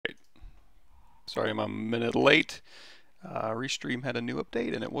Sorry I'm a minute late. Restream had a new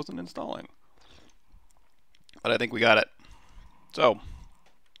update and it wasn't installing. But I think we got it. So,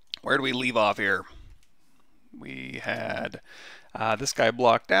 where do we leave off here? We had this guy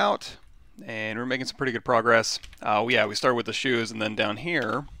blocked out, and we're making some pretty good progress. Yeah, we started with the shoes, and then down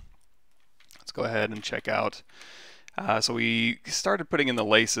here, let's go ahead and check out. So we started putting in the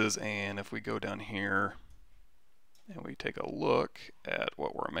laces, and if we go down here and we take a look at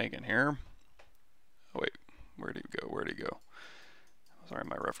what we're making here. Oh wait, where did he go? Where did he go? Sorry,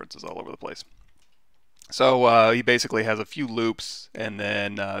 my reference is all over the place. So he basically has a few loops, and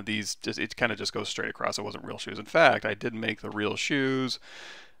then it kind of just goes straight across. It wasn't real shoes. In fact, I did make the real shoes.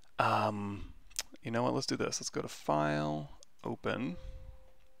 You know what? Let's do this. Let's go to File, Open,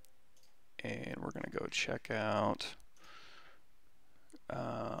 and we're going to go check out.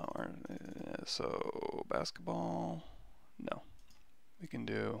 So basketball. No, we can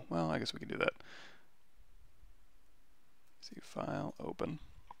do. Well, I guess we can do that. See, File, Open.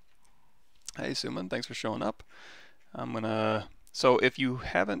 Hey Suman, thanks for showing up. I'm gonna. So if you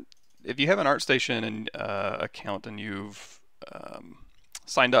have an ArtStation and account and you've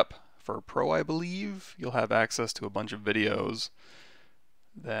signed up for Pro, I believe you'll have access to a bunch of videos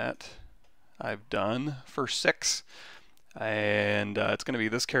that I've done for 6, and it's going to be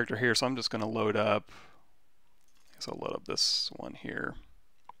this character here. So I'm just going to load up. I guess I'll load up this one here.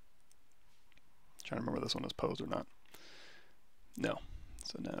 I'm trying to remember this one is posed or not. No.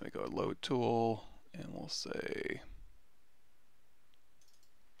 So now we go to Load Tool, and we'll say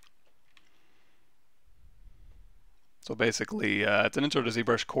so basically it's an Intro to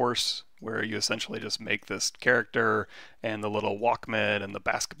ZBrush course where you essentially just make this character and the little Walkman and the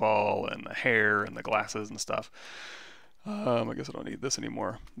basketball and the hair and the glasses and stuff. I guess I don't need this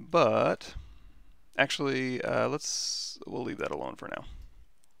anymore, but actually we'll leave that alone for now.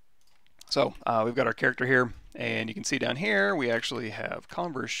 So we've got our character here, and you can see down here we actually have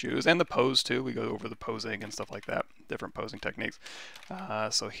Converse shoes and the pose too. We go over the posing and stuff like that, different posing techniques.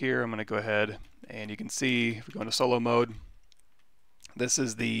 So here I'm going to go ahead, and you can see if we go into solo mode, this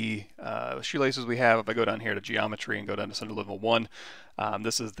is the shoelaces we have. If I go down here to geometry and go down to center level 1,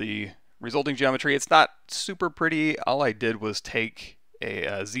 this is the resulting geometry. It's not super pretty. All I did was take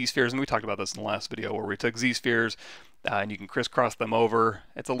a Z-spheres, and we talked about this in the last video where we took Z-spheres, and you can crisscross them over.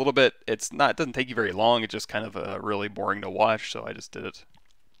 It's a little bit, it doesn't take you very long. It's just kind of really boring to watch, so I just did it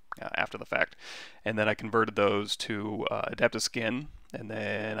after the fact. And then I converted those to adaptive skin, and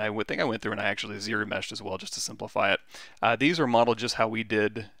then I would think I went through and I actually zero meshed as well just to simplify it. These are modeled just how we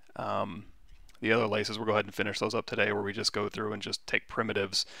did the other laces. We'll go ahead and finish those up today, where we just go through and just take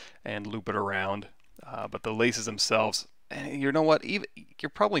primitives and loop it around. But the laces themselves, you know what, you're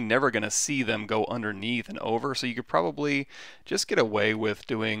probably never going to see them go underneath and over, so you could probably just get away with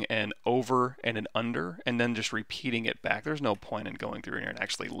doing an over and an under and then just repeating it back. There's no point in going through here and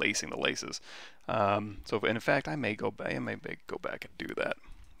actually lacing the laces. So in fact, I may go back and do that.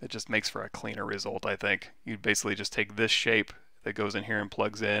 It just makes for a cleaner result, I think. You basically just take this shape that goes in here and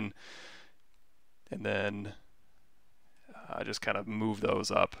plugs in, and then just kind of move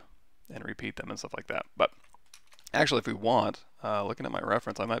those up and repeat them and stuff like that. But actually, if we want, looking at my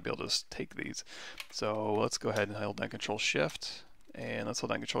reference, I might be able to just take these. So let's go ahead and hold down Control Shift, and let's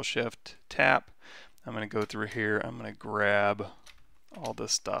hold down Control Shift, tap. I'm going to go through here. I'm going to grab all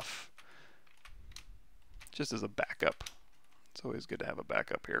this stuff just as a backup. It's always good to have a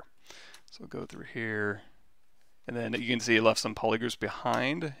backup here. So go through here, and then you can see it left some polygroups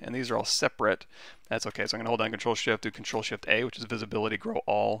behind, and these are all separate. That's okay. So I'm going to hold down Control Shift, do Control Shift A, which is visibility, grow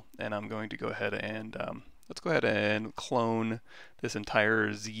all, and I'm going to go ahead and let's go ahead and clone this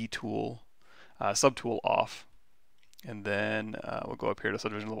entire Z tool, subtool off, and then we'll go up here to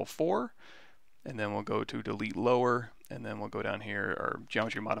subdivision level 4, and then we'll go to delete lower, and then we'll go down here, or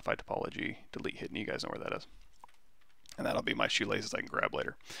geometry modified topology, delete hidden. You guys know where that is. And that'll be my shoelaces I can grab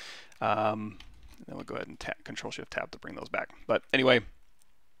later. And then we'll go ahead and Control Shift Tab to bring those back. But anyway,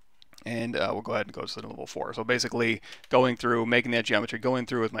 and we'll go ahead and go to level 4. So basically going through, making that geometry, going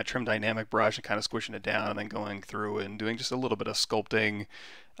through with my trim dynamic brush and kind of squishing it down, and then going through and doing just a little bit of sculpting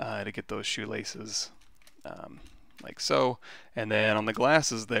to get those shoelaces like so. And then on the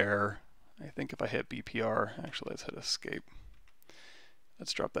glasses there, I think if I hit BPR, actually let's hit escape.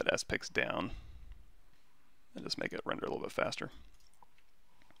 Let's drop that SPIX down and just make it render a little bit faster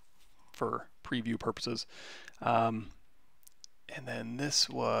for preview purposes. And then this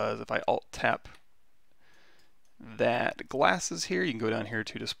was, if I Alt tap that glasses here, you can go down here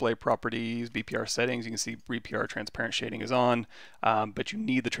to display properties, BPR settings. You can see BPR transparent shading is on, but you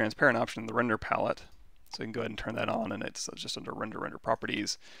need the transparent option in the render palette. So you can go ahead and turn that on, and it's just under render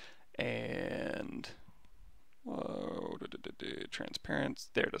properties. and whoa, transparent.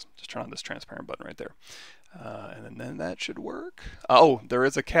 There it is. Just turn on this transparent button right there. And then that should work. Oh, there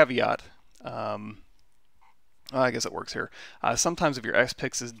is a caveat. I guess it works here. Sometimes if your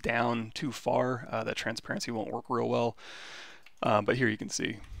X-Pix is down too far, that transparency won't work real well. But here you can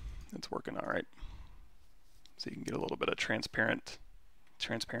see it's working all right. So you can get a little bit of transparency.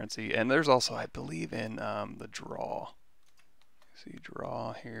 And there's also, I believe, in the draw. See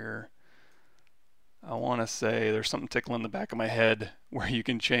draw here. I want to say there's something tickling in the back of my head where you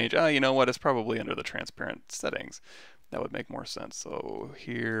can change. You know what? It's probably under the transparent settings. That would make more sense. So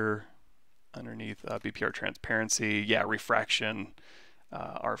here, underneath BPR transparency, yeah, refraction,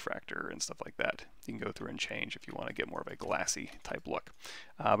 R factor, and stuff like that. You can go through and change if you want to get more of a glassy type look.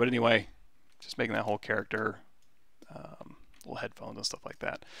 But anyway, just making that whole character, little headphones and stuff like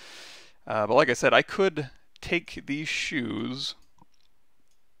that. But like I said, I could take these shoes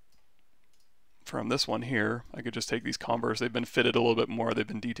from this one here. I could just take these Converse. They've been fitted a little bit more. They've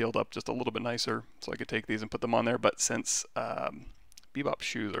been detailed up just a little bit nicer. So I could take these and put them on there. But since Bebop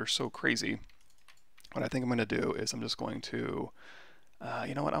shoes are so crazy, what I think I'm going to do is I'm just going to,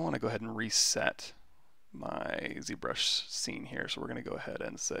 you know what, I want to go ahead and reset my ZBrush scene here. So we're going to go ahead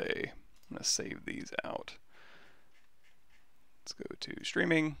and say, I'm going to save these out. Let's go to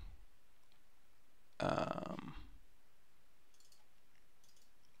streaming.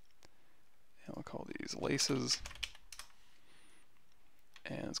 And we'll call these laces.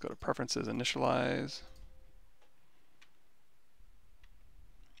 And let's go to preferences, initialize.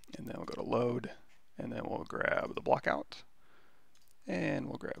 And then we'll go to load. And then we'll grab the block out. And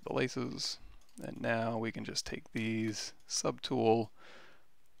we'll grab the laces. And now we can just take these subtool,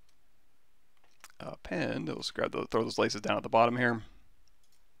 append. We'll just grab throw those laces down at the bottom here.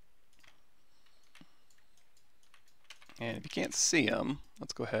 And if you can't see them,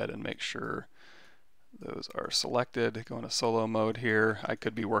 let's go ahead and make sure those are selected. Go into solo mode here. I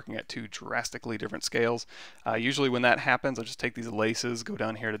could be working at two drastically different scales. Usually when that happens, I just take these laces, go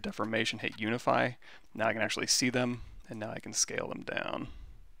down here to deformation, hit unify. Now I can actually see them, and now I can scale them down.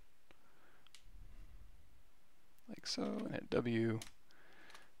 Like so, and hit W.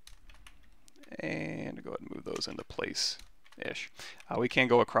 And go ahead and move those into place-ish. We can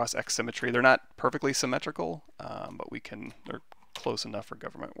go across X symmetry. They're not perfectly symmetrical, but they're close enough for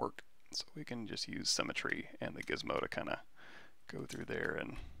government work. So we can just use symmetry and the gizmo to kind of go through there.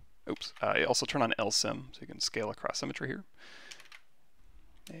 And oops, I also turn on LSym, so you can scale across symmetry here.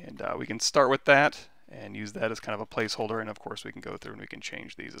 And we can start with that and use that as kind of a placeholder. And of course, we can go through and we can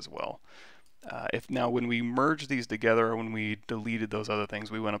change these as well. Now when we merged these together, or when we deleted those other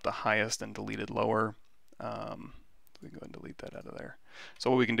things, we went up to highest and deleted lower. We can go ahead and delete that out of there. So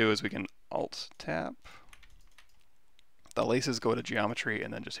what we can do is we can Alt tap the laces, go to geometry,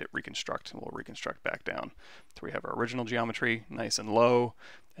 and then just hit reconstruct, and we'll reconstruct back down. So we have our original geometry nice and low,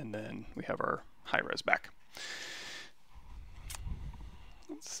 and then we have our high res back.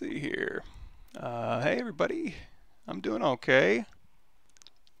 Let's see here. Hey everybody, I'm doing okay.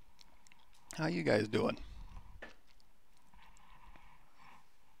 How you guys doing?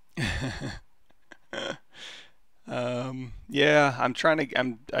 Yeah,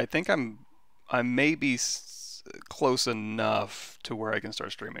 I may be close enough to where I can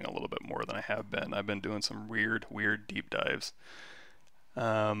start streaming a little bit more than I have been. I've been doing some weird deep dives.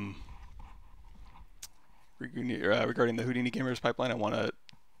 Regarding the Houdini Gamers pipeline, I want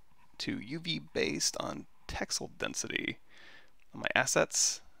to UV based on texel density on my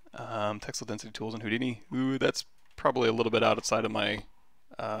assets. Texel density tools in Houdini. Ooh, that's probably a little bit outside of my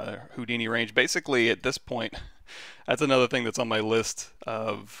Houdini range. Basically, at this point, that's another thing that's on my list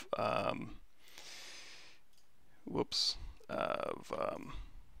of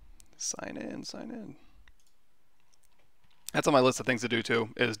sign in. That's on my list of things to do too,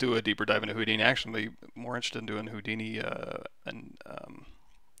 is do a deeper dive into Houdini. Actually, more interested in doing Houdini and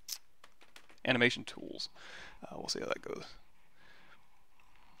animation tools. We'll see how that goes.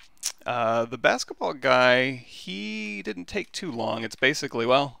 The basketball guy, he didn't take too long. It's basically,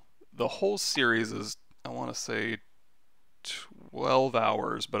 well, the whole series is, I want to say, 12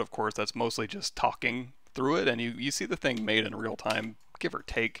 hours, but of course that's mostly just talking through it, and you see the thing made in real time, give or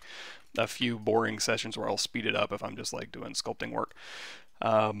take a few boring sessions where I'll speed it up if I'm just like doing sculpting work.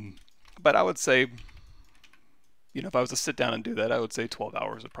 But I would say, you know, if I was to sit down and do that, I would say 12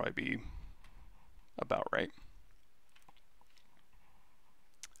 hours would probably be about right.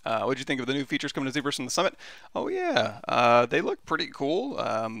 What did you think of the new features coming to ZBrush from the Summit? Oh yeah, they look pretty cool.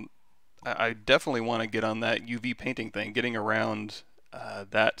 I definitely want to get on that UV painting thing. Getting around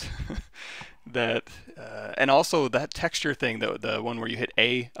that that and also that texture thing, the one where you hit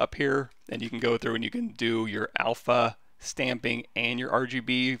A up here and you can go through and you can do your alpha stamping and your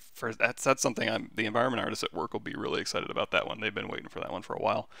RGB for that's something the environment artists at work will be really excited about that one. They've been waiting for that one for a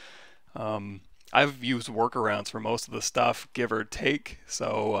while. I've used workarounds for most of the stuff, give or take,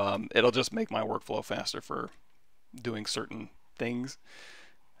 so it'll just make my workflow faster for doing certain things.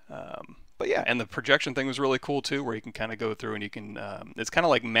 But yeah, and the projection thing was really cool too, where you can kind of go through and you can, it's kind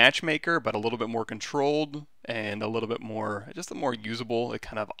of like Matchmaker, but a little bit more controlled and a little bit more, just a more usable. It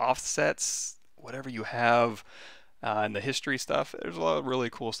kind of offsets whatever you have in the history stuff. There's a lot of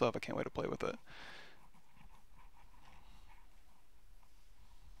really cool stuff. I can't wait to play with it.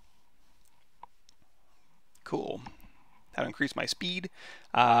 Cool. How to increase my speed.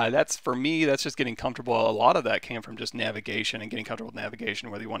 That's for me, that's just getting comfortable. A lot of that came from just navigation and getting comfortable with navigation,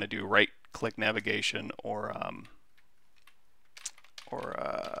 whether you want to do right click navigation or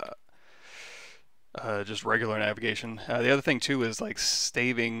just regular navigation. The other thing too is like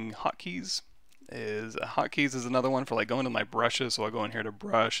staving hotkeys. Hotkeys is another one for like going to my brushes. So I go in here to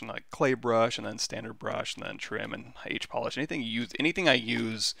brush and like clay brush and then standard brush and then trim and H polish. Anything I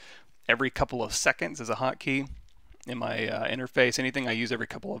use every couple of seconds is a hotkey in my interface. Anything I use every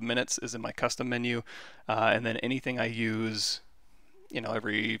couple of minutes is in my custom menu, and then anything I use,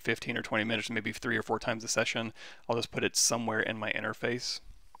 every 15 or 20 minutes, maybe 3 or 4 times a session, I'll just put it somewhere in my interface,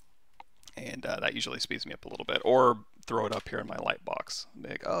 and that usually speeds me up a little bit. Or throw it up here in my light box.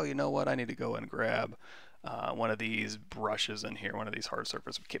 Like, oh, you know what? I need to go and grab one of these brushes in here, one of these hard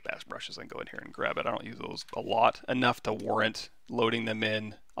surface kit bash brushes, and go in here and grab it. I don't use those a lot, enough to warrant loading them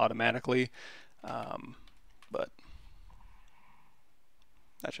in automatically, but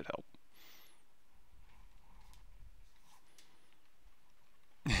that should help.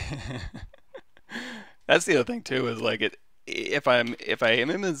 That's the other thing too, is like if I am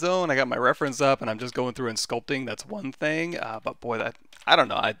in the zone, I got my reference up and I'm just going through and sculpting, that's one thing. But boy, that I don't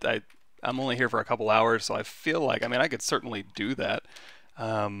know. I'm only here for a couple hours, so I feel like, I mean, I could certainly do that,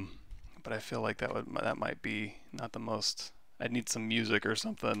 but I feel like that might be not the most. I'd need some music or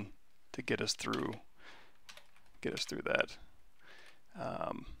something to get us through that.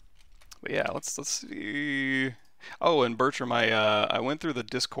 But yeah, let's see. Oh, and Bertram, I went through the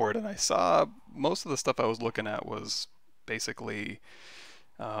Discord and I saw most of the stuff I was looking at was basically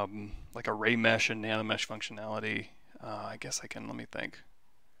like array mesh and nanomesh functionality. I guess let me think.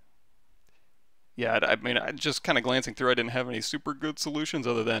 Yeah, I mean, just kind of glancing through, I didn't have any super good solutions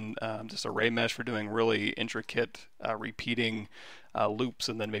other than just array mesh for doing really intricate repeating loops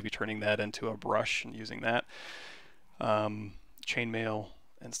and then maybe turning that into a brush and using that. Chainmail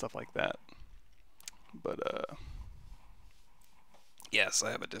and stuff like that. But yes,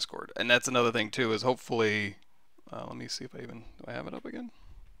 I have a Discord, and that's another thing too. Is hopefully, let me see if do I have it up again?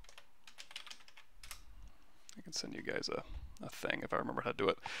 I can send you guys a thing if I remember how to do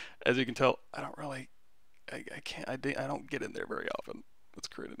it. As you can tell, I don't really, I can't, I don't get in there very often. Let's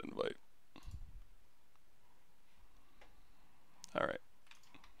create an invite. All right,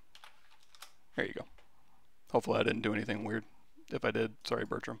 there you go. Hopefully I didn't do anything weird. If I did, sorry,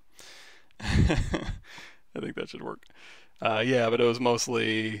 Bertram. I think that should work. Yeah, but it was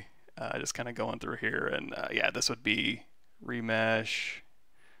mostly just kind of going through here, and yeah, this would be remesh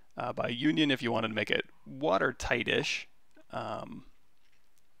by union if you wanted to make it watertight-ish.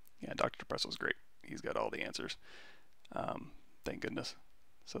 Yeah, Dr. Depresso's great. He's got all the answers. Thank goodness.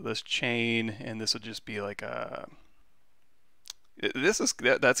 So this chain, and this would just be like a.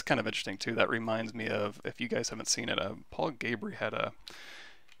 That's kind of interesting too. That reminds me of, if you guys haven't seen it, Paul Gabry had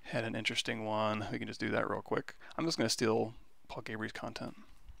an interesting one. We can just do that real quick. I'm just going to steal Paul Gabry's content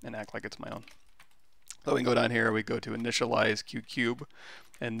and act like it's my own. So we can go down here, we go to initialize QCube,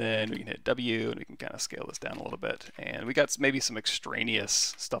 and then we can hit W, and we can kind of scale this down a little bit. And we got maybe some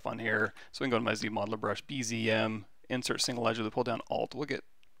extraneous stuff on here. So we can go to my Z modeler brush, BZM, insert single edge with a pull down Alt. We'll get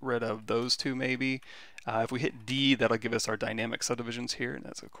rid of those two maybe. If we hit D, that'll give us our dynamic subdivisions here, and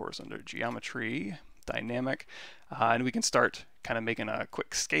that's of course under geometry, dynamic. And we can start kind of making a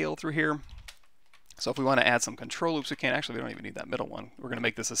quick scale through here. So if we want to add some control loops, we can. Actually, we don't even need that middle one. We're going to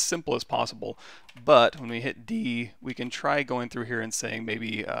make this as simple as possible. But when we hit D, we can try going through here and saying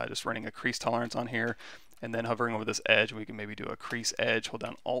maybe just running a crease tolerance on here, and then hovering over this edge, we can maybe do a crease edge, hold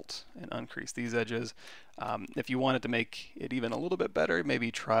down Alt, and uncrease these edges. If you wanted to make it even a little bit better,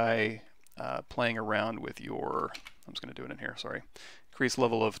 maybe try playing around with your, I'm just going to do it in here, sorry. Crease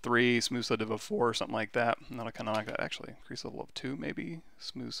level of 3, smooth subdiv of 4, something like that. And that'll kind of like that, actually. Crease level of 2, maybe.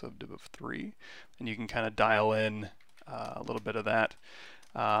 Smooth subdiv of 3. And you can kind of dial in a little bit of that.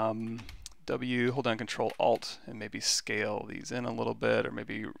 W, hold down Control Alt, and maybe scale these in a little bit, or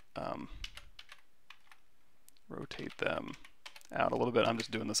maybe rotate them out a little bit. I'm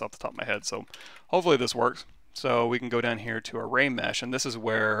just doing this off the top of my head, so hopefully this works. So we can go down here to array mesh, and this is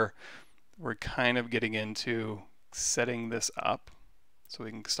where we're kind of getting into setting this up so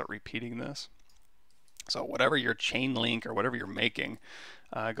we can start repeating this. So whatever your chain link or whatever you're making,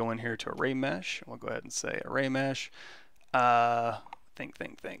 go in here to array mesh. We'll go ahead and say array mesh.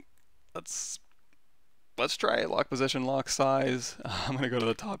 Think. Let's try lock position, lock size. I'm going to go to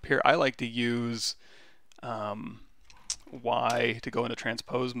the top here. I like to use Y to go into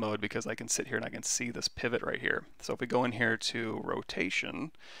transpose mode because I can sit here and I can see this pivot right here. So if we go in here to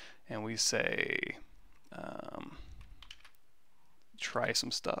rotation and we say try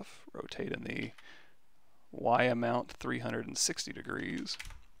some stuff, rotate in the Y amount 360 degrees,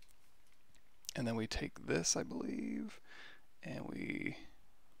 and then we take this, I believe, and we,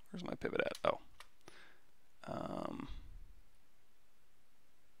 where's my pivot at? Oh.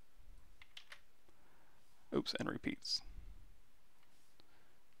 Oops, and repeats.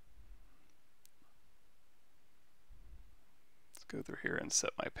 Let's go through here and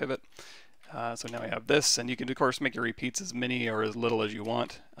set my pivot. So now we have this, and you can of course make your repeats as many or as little as you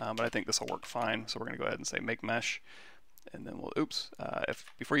want, but I think this will work fine. So we're going to go ahead and say make mesh, and then we'll,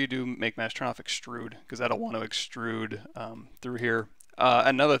 before you do make mesh, turn off extrude, because that'll want to extrude through here.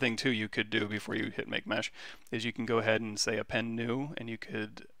 Another thing too you could do before you hit make mesh is you can go ahead and say append new, and you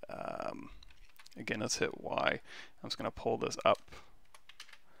could, again, let's hit Y. I'm just going to pull this up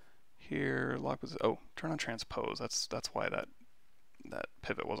here, lock position. Oh, turn on transpose. That's why that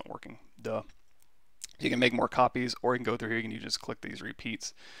pivot wasn't working. Duh. You can make more copies, or you can go through here and you just click these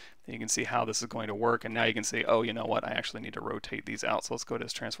repeats. And you can see how this is going to work, and now you can see, oh, you know what, I actually need to rotate these out. So let's go to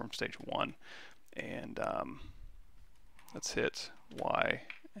this transform stage 1, and let's hit Y,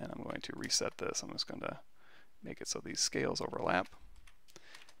 and I'm going to reset this. I'm just going to make it so these scales overlap.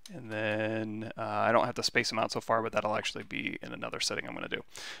 And then I don't have to space them out so far, but that'll actually be in another setting I'm going to do.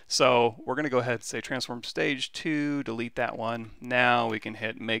 So we're going to go ahead and say transform stage 2, delete that one. Now we can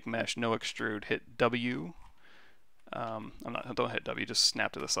hit make mesh, no extrude, hit W. Don't hit W, just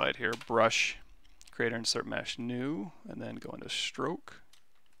snap to the side here. Brush, create or insert mesh new, and then go into stroke,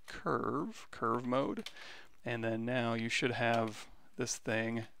 curve mode. And then now you should have this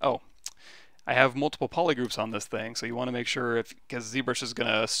thing. Oh, I have multiple polygroups on this thing, so you want to make sure, because ZBrush is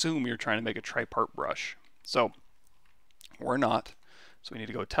going to assume you're trying to make a tripart brush. So we're not, so we need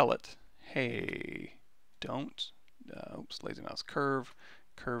to go tell it, hey, don't, lazy mouse curve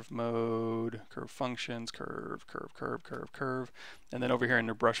mode, curve functions, curve, and then over here in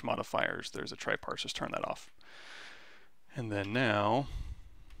the brush modifiers, there's a tripart, just turn that off. And then now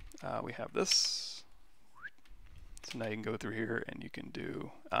we have this. So now you can go through here and you can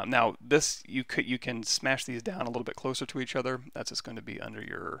do, now this, you can smash these down a little bit closer to each other. That's just going to be under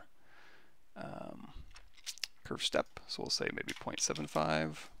your curve step. So we'll say maybe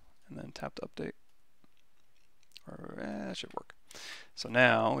 0.75 and then tap to update. Or that should work. So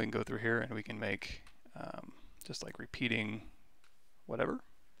now we can go through here and we can make just like repeating whatever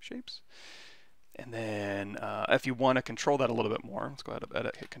shapes. And then if you want to control that a little bit more, let's go ahead and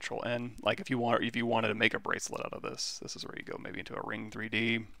edit, hit Control N. Like if you wanted to make a bracelet out of this, this is where you go maybe into a ring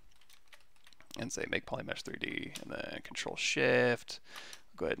 3D and say make polymesh 3D, and then Control Shift.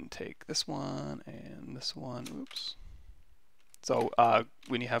 Go ahead and take this one and this one. Oops. So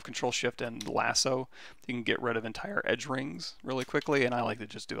when you have Control Shift and lasso, you can get rid of entire edge rings really quickly, and I like to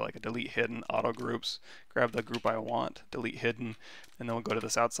just do like a delete hidden, auto groups, grab the group I want, delete hidden, and then we'll go to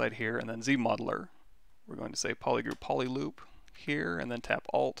this outside here, and then Z modeler. We're going to say polygroup polyloop here, and then tap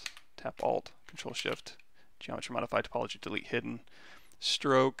Alt, Control Shift, geometry modify topology, delete hidden,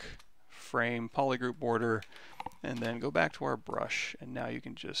 stroke, frame, polygroup border, and then go back to our brush, and now you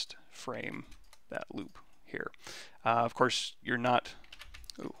can just frame that loop here. Of course, you're not,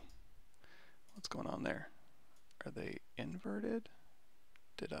 ooh, what's going on there? Are they inverted?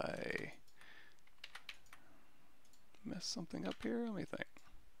 Did I mess something up here? Let me think.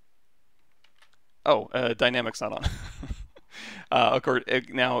 Oh, dynamics not on. Of course,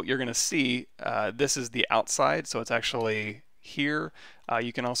 now you're going to see this is the outside, so it's actually here.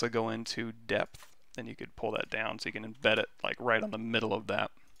 You can also go into depth, and you could pull that down so you can embed it like right on the middle of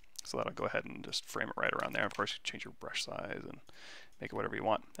that. So that'll go ahead and just frame it right around there. Of course, you can change your brush size and make it whatever you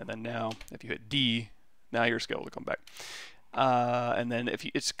want. And then now, if you hit D, now your scale will come back. And then if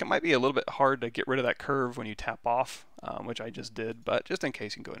you, it might be a little bit hard to get rid of that curve when you tap off, which I just did. But just in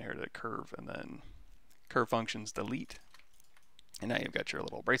case, you can go in here to the curve and then curve functions delete. And now you've got your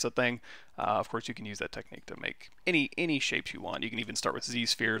little bracelet thing. Of course, you can use that technique to make any shapes you want. You can even start with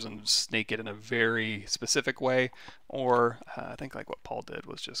Z-spheres and snake it in a very specific way. Or I think like what Paul did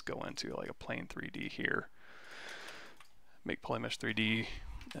was just go into like a plane 3D here. make polymesh 3D,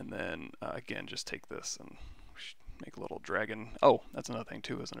 and then again, just take this and make a little dragon. Oh, that's another thing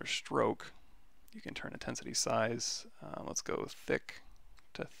too, is under stroke, you can turn intensity size. Let's go thick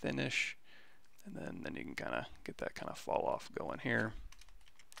to thinnish, and then you can kind of get that kind of fall off going here.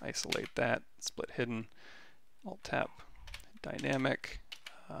 Isolate that, split hidden, alt tap, dynamic.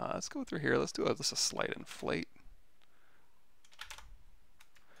 Let's go through here. Let's do a slight inflate.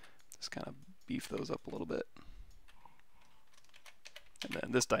 Just kind of beef those up a little bit. And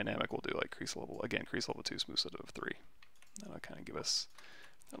then this dynamic will do like crease level, again, crease level 2, smooth set of 3. That'll kind of give us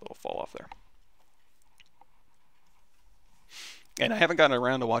a little fall off there. And I haven't gotten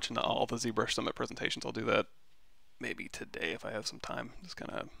around to watching all the ZBrush Summit presentations. I'll do that maybe today if I have some time. Just kind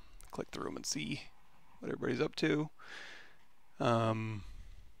of click through them and see what everybody's up to.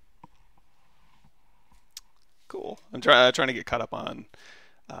 Cool. I'm trying to get caught up on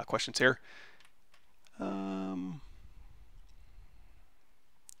questions here.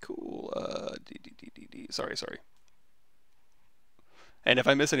 Cool. Sorry. And if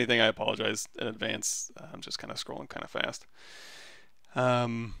I miss anything, I apologize in advance. I'm just kind of scrolling kind of fast.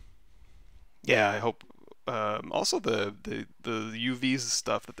 Yeah, I hope. Also, the UVs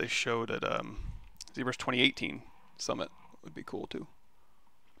stuff that they showed at ZBrush 2018 Summit would be cool too.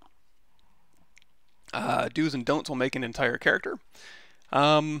 Do's and don'ts will make an entire character.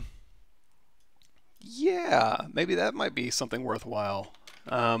 Yeah, maybe that might be something worthwhile.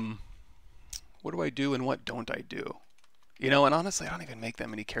 What do I do and what don't I do? You know, and honestly, I don't even make that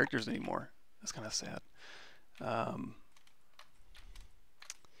many characters anymore. That's kind of sad.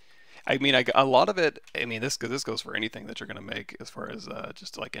 I mean, a lot of it, I mean, this goes for anything that you're going to make as far as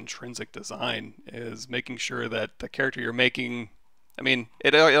just like intrinsic design, is making sure that the character you're making, I mean,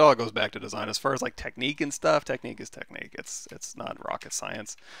 it all goes back to design. As far as like technique and stuff, technique is technique. It's not rocket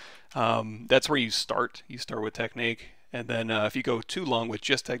science. That's where you start. You start with technique, and then if you go too long with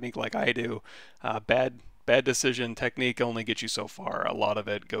just technique like I do, bad decision. Technique only gets you so far. A lot of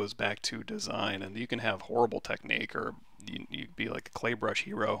it goes back to design, and you can have horrible technique, or you'd be like a clay brush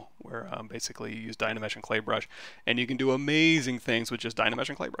hero, where basically you use Dynamesh and clay brush, and you can do amazing things with just Dynamesh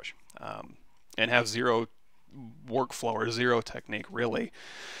and clay brush, and have zero workflow or zero technique really.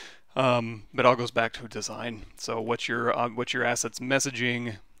 But all goes back to design. So what your asset's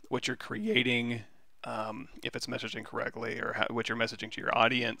messaging, what you're creating, if it's messaging correctly, or what you're messaging to your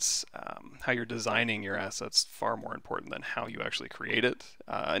audience, how you're designing your assets, far more important than how you actually create it.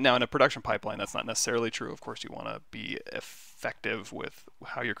 Now in a production pipeline, that's not necessarily true. Of course, you want to be effective with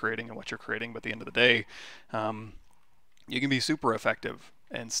how you're creating and what you're creating, but at the end of the day, you can be super effective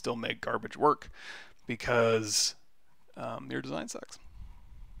and still make garbage work because your design sucks.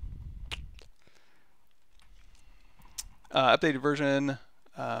 Updated version.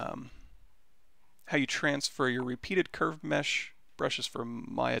 How you transfer your repeated curved mesh brushes from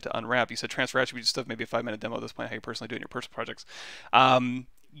Maya to Unwrap. You said transfer attributes stuff, maybe a 5-minute demo at this point, how you personally do it in your personal projects.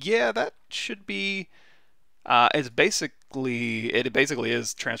 Yeah, that should be, it basically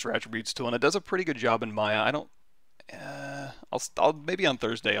is transfer attributes tool, and it does a pretty good job in Maya. I don't, I'll maybe on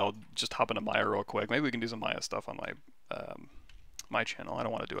Thursday I'll just hop into Maya real quick. Maybe we can do some Maya stuff on my channel. I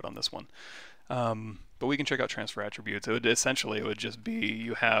don't want to do it on this one. But we can check out transfer attributes. It would just be,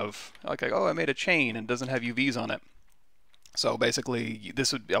 you have like, oh, I made a chain and it doesn't have UVs on it. So basically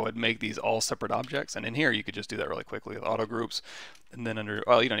I would make these all separate objects, and in here you could just do that really quickly with auto groups, and then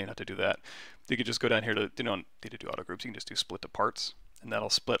well, you don't even have to do that. You could just go down here to, you don't need to do auto groups, you can just do split to parts, and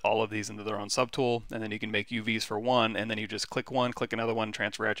that'll split all of these into their own subtool, and then you can make UVs for one, and then you just click one, click another one,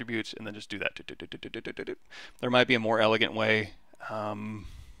 transfer attributes, and then just do that. There might be a more elegant way.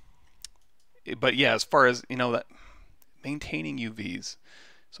 But yeah, as far as, you know, that maintaining UVs.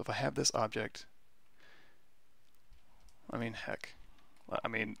 So if I have this object, I mean, heck, I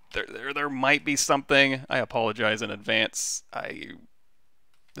mean, there might be something. I apologize in advance.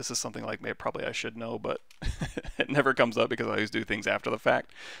 This is something like maybe probably I should know, but it never comes up because I always do things after the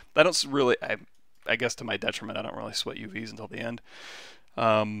fact. I don't really, I guess to my detriment, I don't really sweat UVs until the end.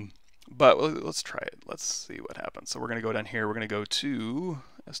 But let's try it. Let's see what happens. So we're going to go down here. We're going to go to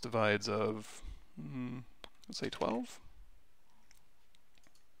S divides of, let's say 12.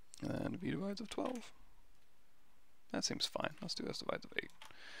 And V divides of 12. That seems fine. Let's do S divides of 8.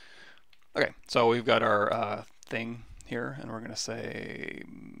 Okay, so we've got our thing here, and we're going to say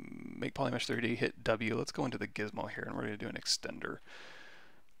make polymesh 3D, hit W. Let's go into the gizmo here, and we're going to do an extender,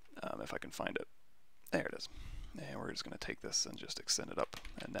 if I can find it. There it is. And we're just going to take this and just extend it up,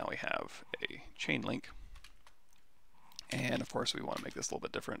 and now we have a chain link. And of course we want to make this a little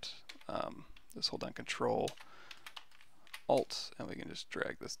bit different. Just hold down Control, Alt, and we can just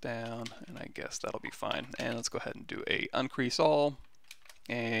drag this down, and I guess that'll be fine. And let's go ahead and do a uncrease all,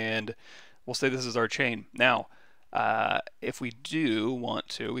 and we'll say this is our chain. Now, if we do want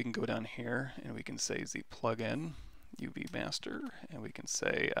to, we can go down here and we can say z plugin UV master, and we can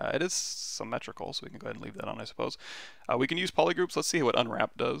say it is symmetrical, so we can go ahead and leave that on, I suppose. We can use polygroups. Let's see what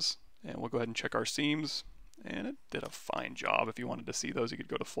unwrap does, and we'll go ahead and check our seams, and it did a fine job. If you wanted to see those, you could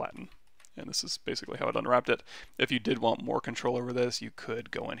go to flatten, and this is basically how it unwrapped it. If you did want more control over this, you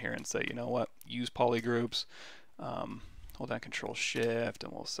could go in here and say, you know what, use polygroups. Hold down Control Shift,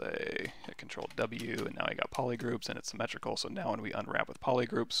 and we'll say hit Control W, and now I got polygroups, and it's symmetrical. So now when we unwrap with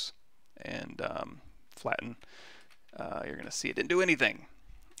polygroups and flatten, you're going to see it didn't do anything.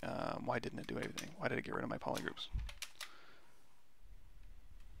 Why didn't it do anything? Why did it get rid of my polygroups?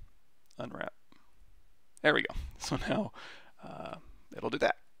 Unwrap. There we go. So now it'll do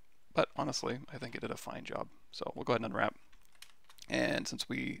that. But honestly, I think it did a fine job. So we'll go ahead and unwrap. And since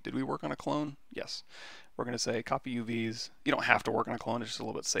did we work on a clone? Yes. We're going to say copy UVs. You don't have to work on a clone, it's just a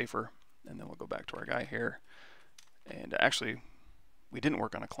little bit safer. And then we'll go back to our guy here. And actually, we didn't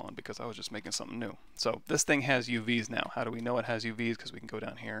work on a clone because I was just making something new. So this thing has UVs now. How do we know it has UVs? Because we can go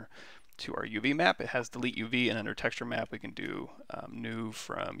down here to our UV map. It has delete UV, and under texture map we can do new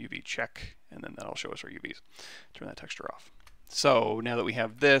from UV check, and then that'll show us our UVs. Turn that texture off. So now that we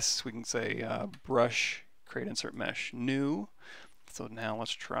have this, we can say brush, create insert mesh, new. So now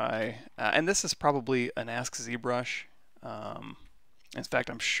let's try, and this is probably an Ask ZBrush. In fact,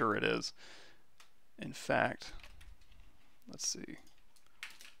 I'm sure it is. In fact, let's see.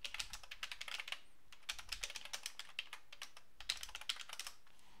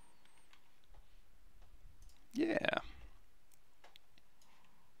 Yeah.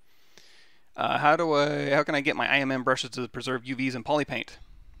 How can I get my IMM brushes to preserve UVs in polypaint?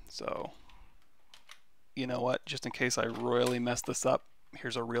 So, you know what, just in case I royally mess this up,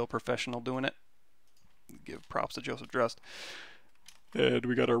 here's a real professional doing it. Give props to Joseph Drust. And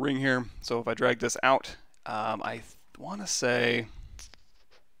we got our ring here. So if I drag this out, I want to say,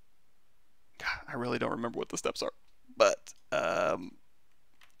 God, I really don't remember what the steps are, but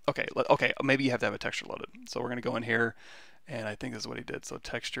okay, maybe you have to have a texture loaded. So we're going to go in here, and I think this is what he did. So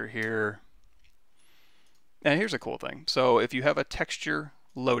texture here. And here's a cool thing. So if you have a texture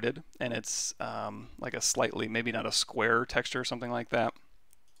loaded, and it's like a slightly, maybe not a square texture, something like that.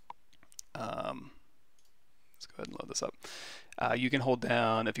 Let's go ahead and load this up. You can hold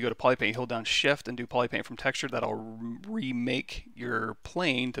down, if you go to polypaint, you hold down shift and do polypaint from texture. That'll remake your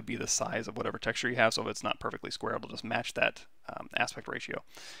plane to be the size of whatever texture you have. So if it's not perfectly square, it'll just match that aspect ratio.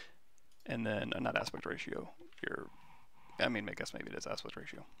 And then, not aspect ratio, I guess maybe it is aspect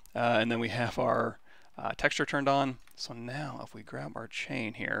ratio. And then we have our texture turned on. So now if we grab our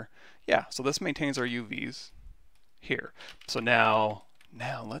chain here, yeah, so this maintains our UVs here. So now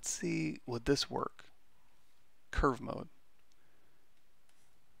let's see, would this work? Curve mode.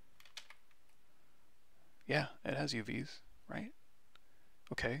 Yeah, it has UVs, right?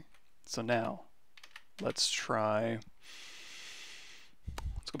 Okay, so now let's go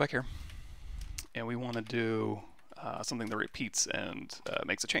back here, and we want to do something that repeats and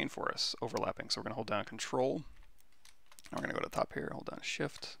makes a chain for us, overlapping. So we're going to hold down Control, and we're going to go to the top here, hold down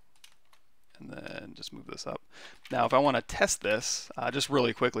Shift, and then just move this up. Now if I want to test this just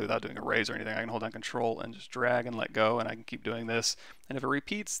really quickly without doing a raise or anything, I can hold down Control and just drag and let go, and I can keep doing this. And if it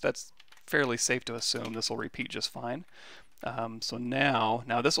repeats, that's fairly safe to assume this will repeat just fine. So now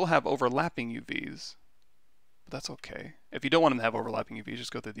this will have overlapping UVs, but that's okay. If you don't want them to have overlapping UVs,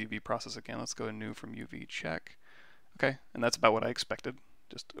 just go through the UV process again. Let's go to new from UV check. Okay, and that's about what I expected.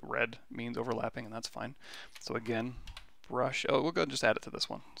 Just red means overlapping, and that's fine. So again, brush, we'll go ahead and just add it to this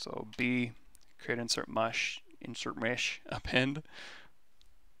one. So B, create insert mesh, append.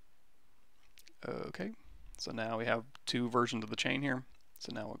 Okay, so now we have two versions of the chain here.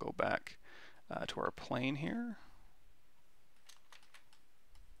 So now we'll go back to our plane here.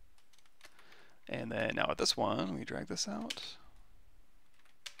 And then now at this one, we drag this out.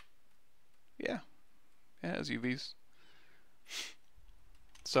 Yeah, it has UVs.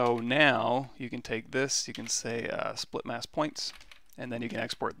 So now you can take this, you can say split mask points, and then you can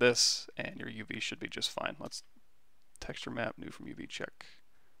export this, and your UV should be just fine. Let's texture map, new from UV check.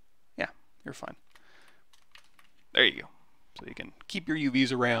 Yeah, you're fine. There you go. So you can keep your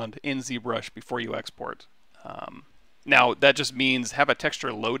UVs around in ZBrush before you export. Now that just means have a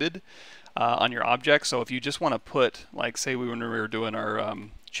texture loaded on your object. So if you just want to put, like say when we were doing our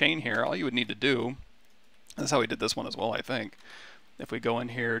chain here, all you would need to do, that's how we did this one as well, I think. If we go in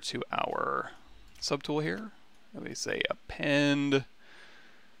here to our subtool here, and we say append,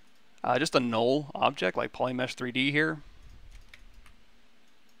 just a null object like Polymesh 3D here,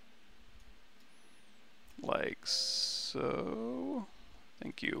 like so.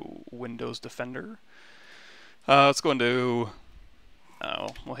 Thank you, Windows Defender. Let's go into,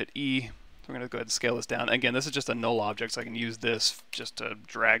 we'll hit E. We're going to go ahead and scale this down. Again, this is just a null object, so I can use this just to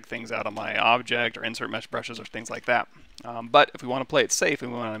drag things out of my object or insert mesh brushes or things like that. But if we want to play it safe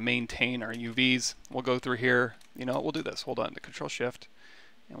and we want to maintain our UVs, we'll go through here. You know what, we'll do this. Hold on to Control-Shift,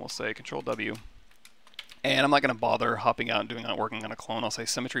 and we'll say Control-W. And I'm not going to bother hopping out and working on a clone. I'll say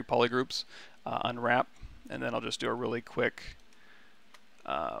Symmetry Polygroups, Unwrap, and then I'll just do a really quick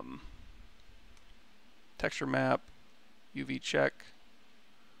texture map, UV check.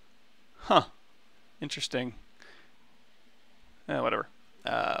 Huh, interesting. Whatever.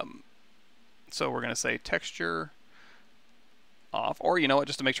 So we're going to say texture off, or you know what,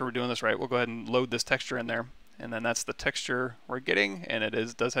 just to make sure we're doing this right, we'll go ahead and load this texture in there, and then that's the texture we're getting, and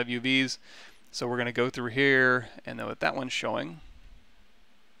it does have UVs. So we're going to go through here, and then with that one showing,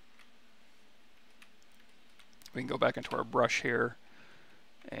 we can go back into our brush here,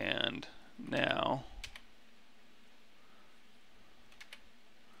 and now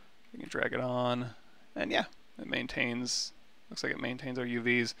we can drag it on, and yeah, it maintains, looks like it maintains our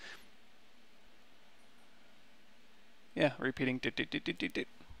UVs. Yeah, repeating dit, dit, dit, dit, dit, dit.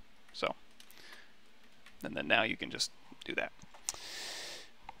 So, and then now you can just do that.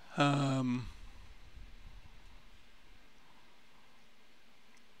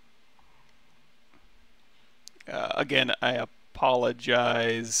 Again, I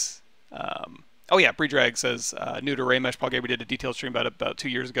apologize. Oh yeah, Bredrag says, new to Raymesh, Paul Gabriel did a detailed stream about 2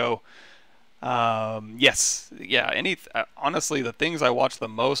 years ago. Yes, yeah, honestly, the things I watch the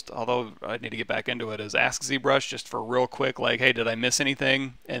most, although I need to get back into it, is Ask ZBrush, just for real quick, like, hey, did I miss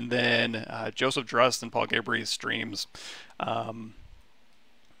anything? And then Joseph Drust and Paul Gabriel's streams,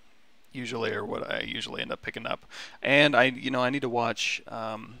 usually are what I usually end up picking up. And I need to watch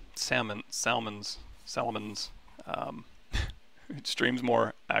Salmon's streams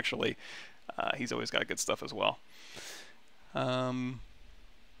more, actually. He's always got good stuff as well.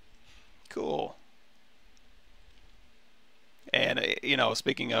 Cool. And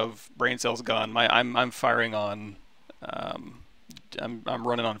speaking of brain cells gone, I'm firing on. I'm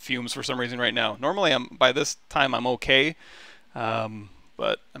running on fumes for some reason right now. Normally, by this time I'm okay,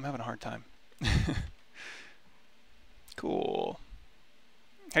 but I'm having a hard time. Cool.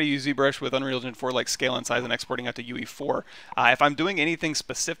 How do you use ZBrush with Unreal Engine 4, like scale and size and exporting out to UE4? If I'm doing anything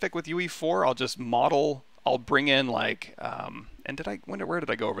specific with UE4, I'll just model. I'll bring in like, and where did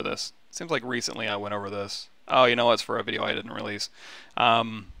I go over this? Seems like recently I went over this. Oh, you know what? It's for a video I didn't release.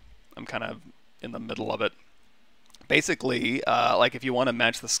 I'm kind of in the middle of it. Basically, like if you want to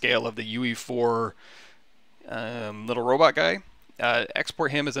match the scale of the UE4 little robot guy,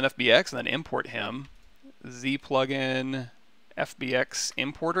 export him as an FBX and then import him. Z plugin FBX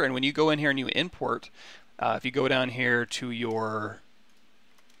importer, and when you go in here and you import, if you go down here to your,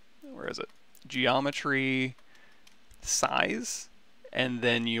 where is it? Geometry, size, and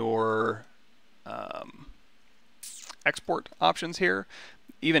then your export options here.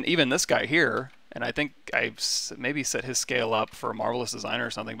 Even this guy here, and I think I've maybe set his scale up for Marvelous Designer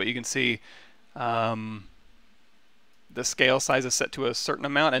or something, but you can see the scale size is set to a certain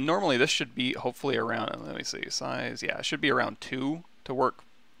amount, and normally this should be hopefully around, let me see, size, yeah, it should be around 2 to work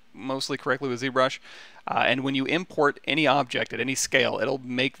mostly correctly with ZBrush. And when you import any object at any scale, it'll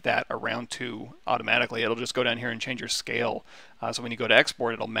make that around 2 automatically. It'll just go down here and change your scale. So when you go to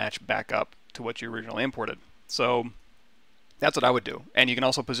export, it'll match back up to what you originally imported. So that's what I would do. And you can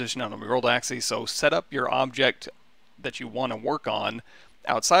also position on the world axis. So set up your object that you want to work on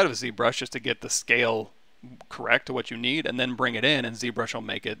outside of ZBrush just to get the scale correct to what you need, and then bring it in, and ZBrush will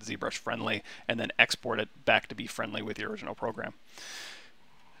make it ZBrush friendly, and then export it back to be friendly with your original program.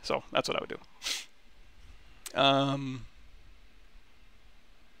 So that's what I would do.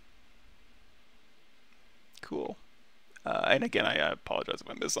 Cool. And again, I apologize if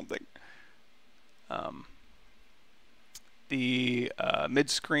I missed something. The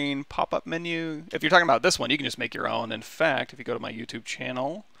mid-screen pop-up menu, if you're talking about this one, you can just make your own. In fact, if you go to my YouTube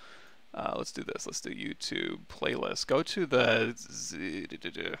channel, let's do this. Let's do YouTube playlist. Go to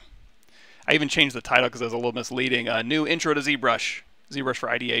the... I even changed the title because it was a little misleading. New Intro to ZBrush. ZBrush for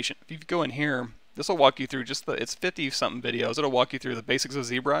Ideation. If you go in here, this will walk you through just it's 50-something videos. It'll walk you through the basics of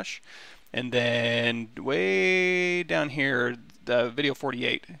ZBrush. And then way down here, the video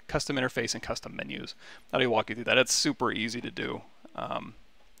 48, custom interface and custom menus. That'll walk you through that. It's super easy to do. And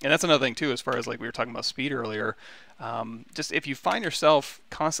that's another thing too, as far as like we were talking about speed earlier. Just if you find yourself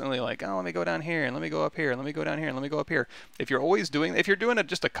constantly like, oh, let me go down here and let me go up here and let me go down here and let me go up here. If you're doing it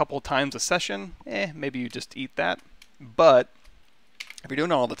just a couple times a session, maybe you just eat that. But If you're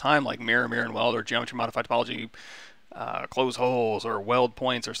doing it all the time, like mirror, mirror, and weld, or geometry modified topology, close holes, or weld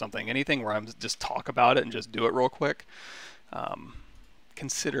points, or something, anything where I'm just talk about it and just do it real quick,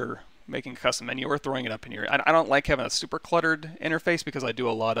 consider making a custom menu or throwing it up in here. I don't like having a super cluttered interface because I do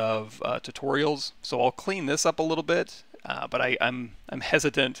a lot of tutorials, so I'll clean this up a little bit. But I'm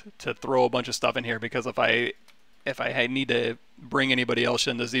hesitant to throw a bunch of stuff in here because if I need to bring anybody else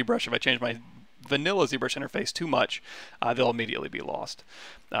into ZBrush, if I change my vanilla ZBrush interface too much, they'll immediately be lost.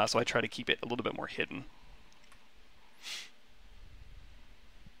 So I try to keep it a little bit more hidden.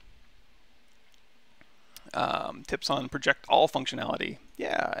 Tips on project all functionality.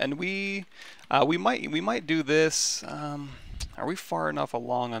 Yeah, and we might do this. Are we far enough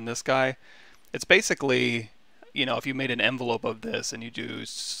along on this guy? It's basically, you know, if you made an envelope of this and you do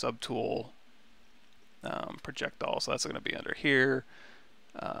subtool project all, so that's going to be under here.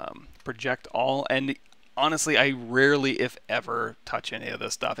 Project all, and honestly, I rarely, if ever, touch any of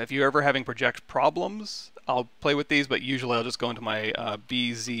this stuff. If you're ever having project problems, I'll play with these, but usually I'll just go into my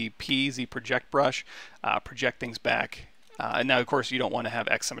BZP, Z project brush, project things back. And now, of course, you don't want to have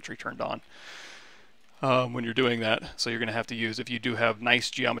X symmetry turned on when you're doing that. So you're going to have to use, if you do have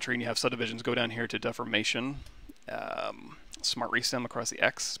nice geometry and you have subdivisions, go down here to deformation, smart resim across the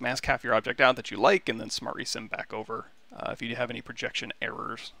X, mask half your object out that you like, and then smart resim back over if you have any projection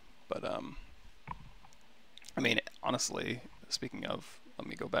errors. But I mean, honestly, speaking of, let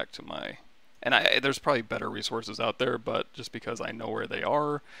me go back to my, and there's probably better resources out there, but just because I know where they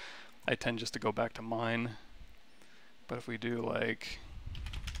are, I tend just to go back to mine. But if we do like,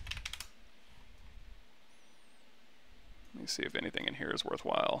 let me see if anything in here is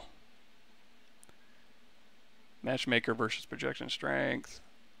worthwhile. Matchmaker versus projection strength.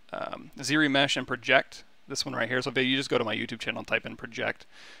 Z-remesh and project. This one right here. So if you just go to my YouTube channel and type in project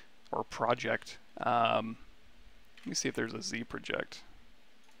or project. Let me see if there's a Z project.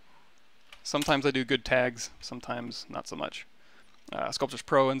 Sometimes I do good tags, sometimes not so much. Sculptris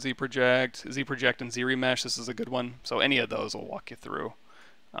Pro and Z project and Z-remesh. This is a good one. So any of those will walk you through.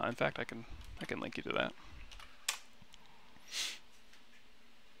 In fact, I can link you to that.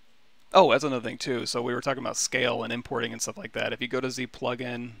 Oh, that's another thing too. So we were talking about scale and importing and stuff like that. If you go to Z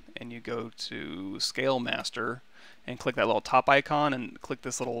plugin and you go to Scale Master and click that little top icon and click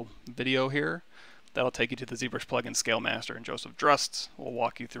this little video here, that'll take you to the ZBrush plugin Scale Master, and Joseph Drust will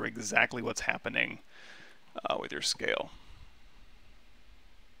walk you through exactly what's happening with your scale.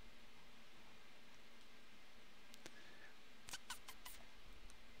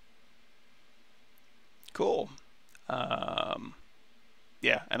 Cool.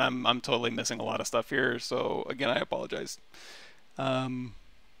 Yeah, and I'm totally missing a lot of stuff here, so again, I apologize. Let's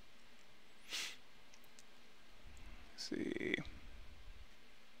see.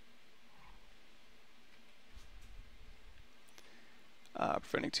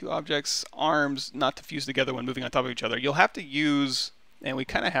 Preventing two objects, arms not to fuse together when moving on top of each other. You'll have to use, and we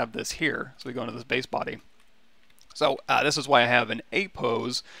kind of have this here, so we go into this base body. So this is why I have an A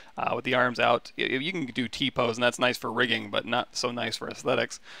pose with the arms out. You can do T pose, and that's nice for rigging, but not so nice for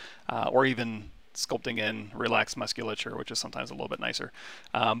aesthetics, or even sculpting in relaxed musculature, which is sometimes a little bit nicer.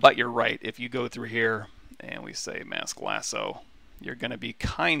 But you're right, if you go through here and we say mask lasso, you're going to be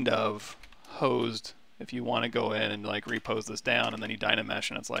kind of hosed if you want to go in and like repose this down, and then you dynamesh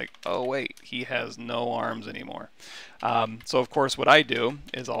and it's like, oh wait, he has no arms anymore. So of course what I do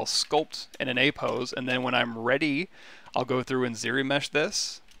is I'll sculpt in an A pose, and then when I'm ready, I'll go through and Z-remesh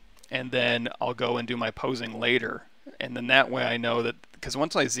this, and then I'll go and do my posing later. And then that way I know that, because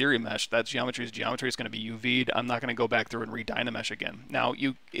once I Z-remesh, that geometry is going to be UV'd. I'm not going to go back through and re-dynamesh again. Now,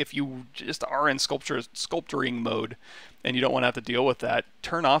 if you just are in sculpturing mode and you don't want to have to deal with that,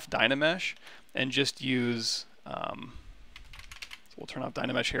 turn off dynamesh and just use, so we'll turn off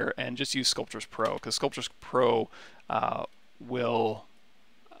dynamesh here and just use Sculptris Pro, because Sculptris Pro will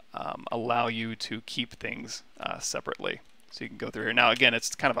allow you to keep things separately. So you can go through here. Now again,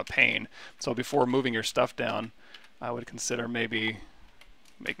 it's kind of a pain. So before moving your stuff down, I would consider maybe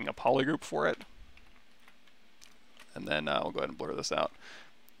making a polygroup for it. And then we'll go ahead and blur this out.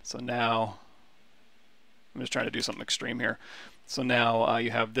 So now, I'm just trying to do something extreme here. So now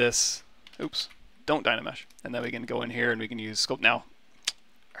you have this. Oops, don't dynamesh. And then we can go in here and we can use sculpt. Now,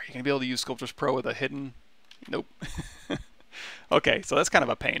 are you going to be able to use Sculptris Pro with a hidden? Nope. Okay, so that's kind of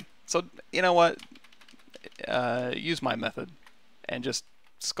a pain. So you know what? Use my method and just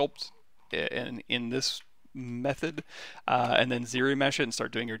sculpt in this method, and then Z-remesh it and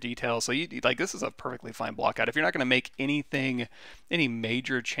start doing your details. So like this is a perfectly fine block out. If you're not going to make any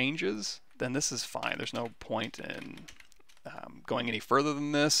major changes, then this is fine. There's no point in going any further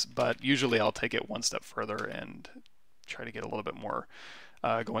than this, but usually I'll take it one step further and try to get a little bit more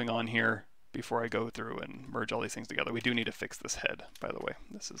going on here before I go through and merge all these things together. We do need to fix this head, by the way.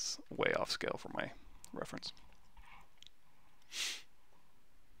 This is way off scale for my reference.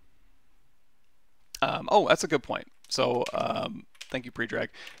 Oh, that's a good point. So thank you, Predrag.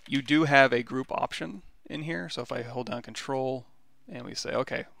 You do have a group option in here. So if I hold down Control and we say,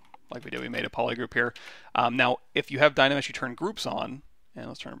 okay, like we did, we made a polygroup here. Now, if you have Dynamesh, you turn groups on, and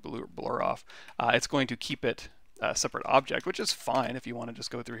let's turn blur off. It's going to keep it a separate object, which is fine if you want to just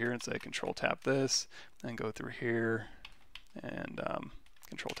go through here and say Control tap this, and go through here and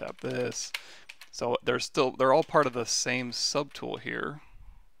Control tap this. So they're all part of the same subtool here.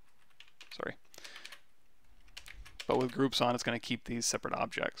 Sorry. But with groups on, it's going to keep these separate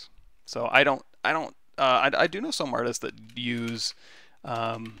objects. So I do know some artists that use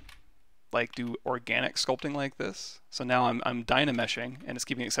like do organic sculpting like this. So now I'm Dynameshing and it's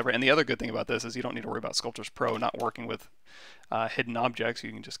keeping it separate. And the other good thing about this is you don't need to worry about Sculptris Pro not working with hidden objects.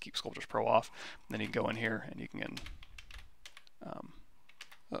 You can just keep Sculptris Pro off. And then you can go in here and you can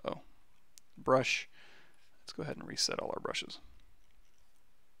brush. Let's go ahead and reset all our brushes.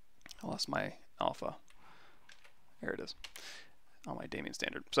 I lost my alpha. There it is, on my Damien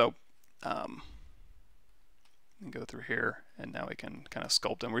standard. So we can go through here, and now we can kind of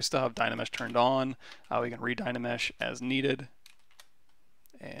sculpt them. We still have Dynamesh turned on. We can re-Dynamesh as needed,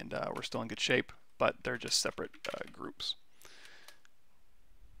 and we're still in good shape, but they're just separate groups.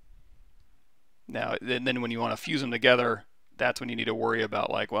 Now, then when you want to fuse them together, that's when you need to worry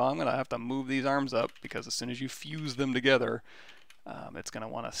about, like, well, I'm going to have to move these arms up, because as soon as you fuse them together, it's going to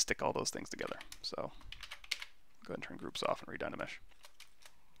want to stick all those things together. So go ahead and turn groups off and re-Dynamesh.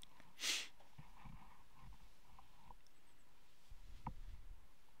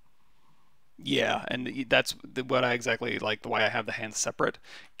 Yeah, and that's what I exactly like, the way I have the hands separate.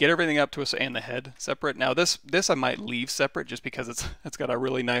 Get everything up to us and the head separate. Now this I might leave separate just because it's got a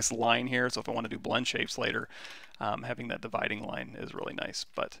really nice line here. So if I want to do blend shapes later, having that dividing line is really nice.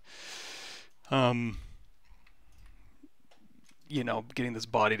 But you know, getting this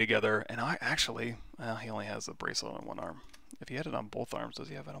body together, and I actually, well, he only has a bracelet on one arm. If he had it on both arms, does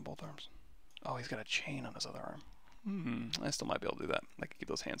he have it on both arms? Oh, he's got a chain on his other arm. I still might be able to do that. I can keep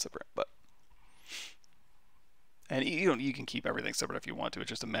those hands separate, but. And you can keep everything separate if you want to. It's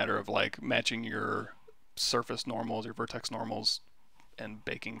just a matter of like matching your surface normals, your vertex normals, and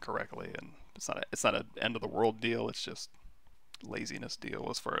baking correctly. And it's not an end of the world deal. It's just laziness deal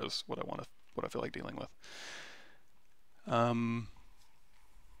as far as what I feel like dealing with.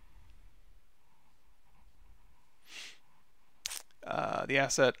 The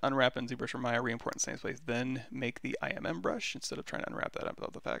asset, unwrap in ZBrush or Maya, re-import in the same place, then make the IMM brush instead of trying to unwrap that after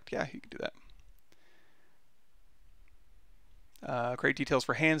the fact. Yeah, you can do that. Create details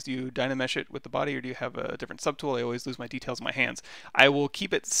for hands. Do you Dynamesh it with the body, or do you have a different subtool? I always lose my details in my hands. I will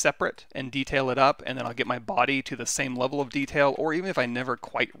keep it separate and detail it up, and then I'll get my body to the same level of detail, or even if I never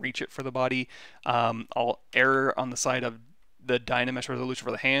quite reach it for the body, I'll err on the side of the Dynamesh resolution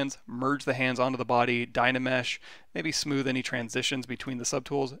for the hands, merge the hands onto the body, Dynamesh, maybe smooth any transitions between the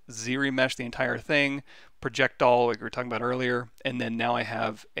subtools, ZRemesh the entire thing, projectile like we were talking about earlier, and then now I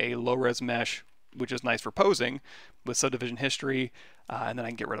have a low-res mesh, which is nice for posing with subdivision history, and then I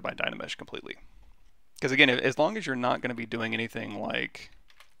can get rid of my Dynamesh completely. Because again, as long as you're not going to be doing anything like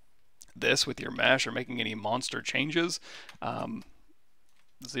this with your mesh or making any monster changes,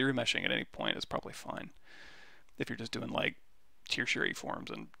 ZRemeshing at any point is probably fine. If you're just doing like tertiary forms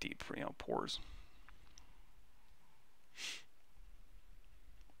and deep, pores.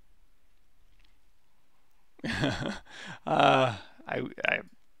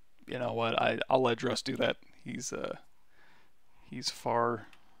 You know what? I'll let Druss do that. He's far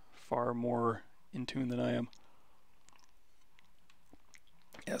more in tune than I am.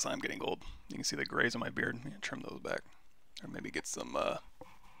 Yes, I'm getting old. You can see the grays on my beard. I'm gonna trim those back, or maybe get some what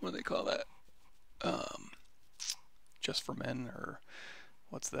do they call that? Just for Men, or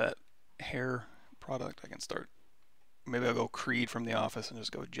what's that hair product? I can start. Maybe I'll go Creed from The Office and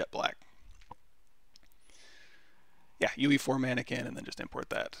just go jet black. Yeah, UE4 mannequin, and then just import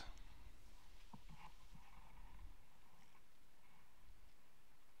that.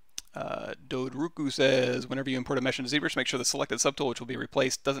 Dodruku says, whenever you import a mesh into ZBrush, make sure the selected subtool, which will be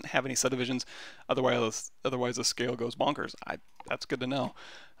replaced, doesn't have any subdivisions. Otherwise the scale goes bonkers. That's good to know.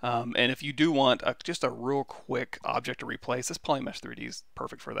 And if you do want just a real quick object to replace, this Polymesh 3D is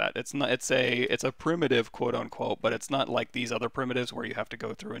perfect for that. It's a primitive, quote unquote, but it's not like these other primitives where you have to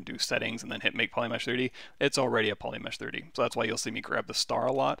go through and do settings and then hit make Polymesh 3D. It's already a Polymesh 3D. So that's why you'll see me grab the star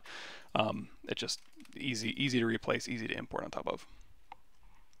a lot. It's just easy to replace, easy to import on top of.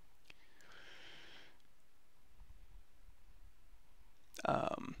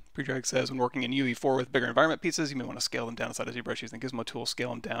 Predrag says, when working in UE4 with bigger environment pieces, you may want to scale them down inside of ZBrush using the Gizmo tool. Scale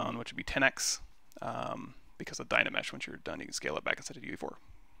them down, which would be 10x, because of Dynamesh. Once you're done, you can scale it back inside of UE4.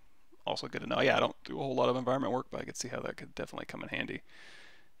 Also good to know. Yeah, I don't do a whole lot of environment work, but I could see how that could definitely come in handy.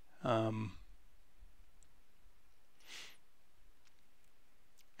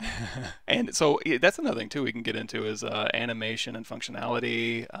 And so that's another thing too we can get into is animation and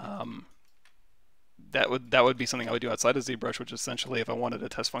functionality. That would be something I would do outside of ZBrush, which essentially, if I wanted to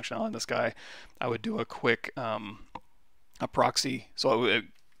test functionality in this guy, I would do a quick a proxy. So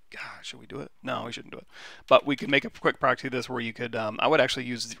should we do it? No, we shouldn't do it. But we could make a quick proxy of this where you could. I would actually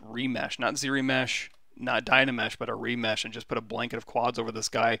use remesh, not ZRemesh, not Dynamesh, but a remesh, and just put a blanket of quads over this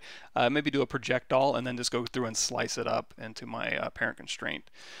guy. Maybe do a projectile, and then just go through and slice it up into my parent constraint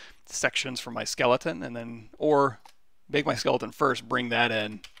sections for my skeleton, and then or make my skeleton first, bring that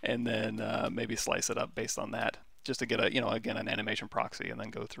in, and then maybe slice it up based on that, just to get a, again, an animation proxy, and then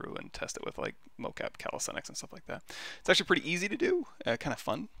go through and test it with like mocap calisthenics and stuff like that. It's actually pretty easy to do, kind of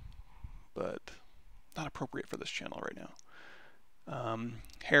fun, but not appropriate for this channel right now.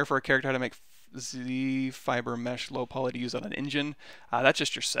 Hair for a character, how to make Z fiber mesh low poly to use on an engine. That's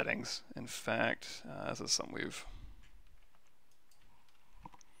just your settings. In fact, this is something we've,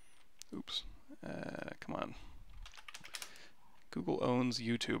 oops, come on. Google owns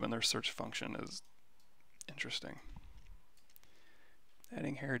YouTube, and their search function is interesting.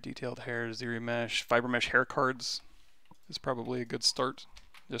 Adding hair, detailed hair, ZRemesh, fiber mesh hair cards is probably a good start.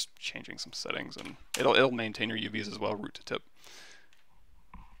 Just changing some settings, and it'll maintain your UVs as well, root to tip.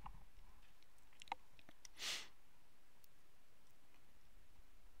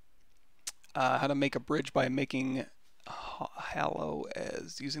 How to make a bridge by making halo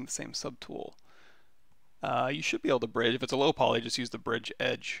as using the same subtool. You should be able to bridge. If it's a low poly, just use the bridge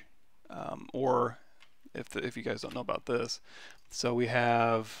edge. Or if you guys don't know about this, so we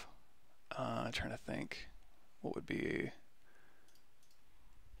have, I'm trying to think, what would be,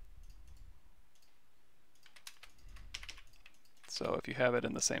 so if you have it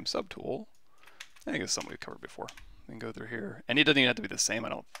in the same subtool, I think it's something we've covered before. You can go through here, and it doesn't even have to be the same, I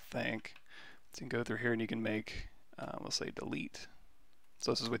don't think. So you can go through here and you can make, we'll say delete.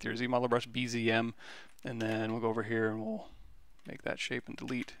 So this is with your Z model brush BZM, and then we'll go over here and we'll make that shape and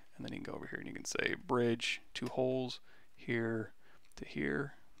delete, and then you can go over here and you can say bridge 2 holes here to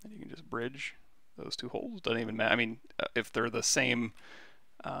here, and you can just bridge those 2 holes. Doesn't even matter. I mean, if they're the same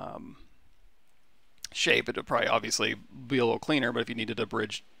shape, it would probably obviously be a little cleaner, but if you needed to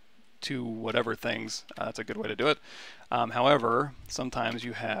bridge 2 whatever things, that's a good way to do it. However, sometimes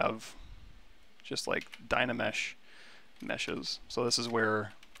you have just like Dynamesh meshes. So this is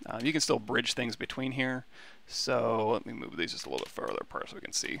where you can still bridge things between here. So let me move these just a little bit further apart so we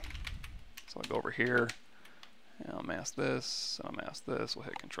can see. So I'll go over here, and I'll mask this, and I'll mask this. We'll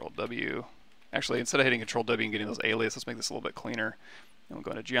hit Control W. Actually, instead of hitting Control W and getting those alias, let's make this a little bit cleaner. And we'll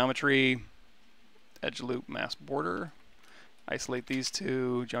go into Geometry, Edge Loop, Mask Border. Isolate these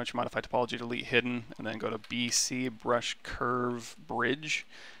 2, Geometry Modify Topology, Delete Hidden, and then go to BC, Brush Curve, Bridge.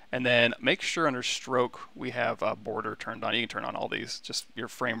 And then make sure under stroke we have a border turned on. You can turn on all these. Just your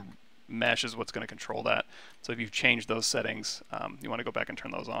frame mesh is what's going to control that. So if you've changed those settings, you want to go back and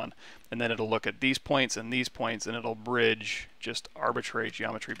turn those on. And then it'll look at these points, and it'll bridge just arbitrary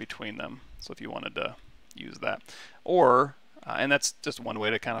geometry between them. So if you wanted to use that. Or, and that's just one way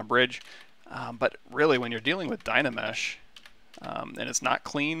to kind of bridge. But really when you're dealing with Dynamesh and it's not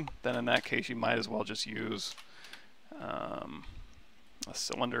clean, then in that case you might as well just use a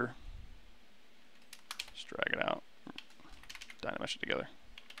cylinder, just drag it out, Dynamesh it together.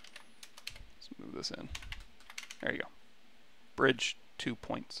 Let's move this in. There you go. Bridge 2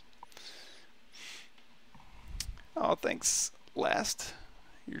 points. Oh, thanks, Last.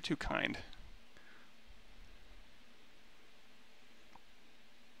 You're too kind.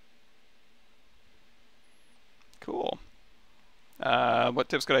 Cool. What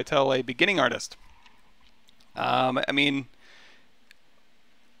tips could I tell a beginning artist? I mean,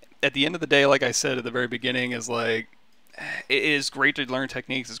 at the end of the day, like I said at the very beginning, is like, it is great to learn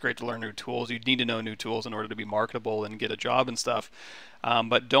techniques. It's great to learn new tools. You need to know new tools in order to be marketable and get a job and stuff.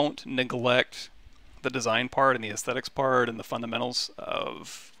 But don't neglect the design part and the aesthetics part and the fundamentals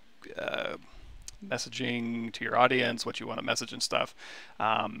of messaging to your audience, what you want to message and stuff.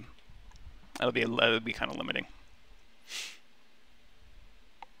 That'll be kind of limiting.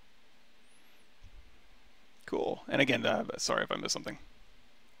 Cool. And again, sorry if I missed something.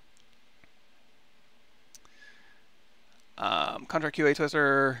 Contract QA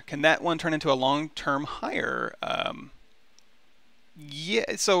tester, can that one turn into a long-term hire?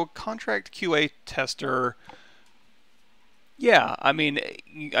 Yeah, so contract QA tester, Yeah, I mean,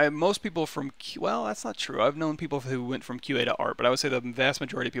 most people from well, that's not true. I've known people who went from QA to art, but I would say the vast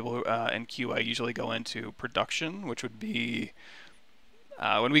majority of people who, in QA usually go into production, which would be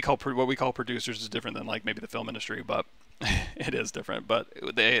when we call what we call producers is different than like maybe the film industry, but it is different. But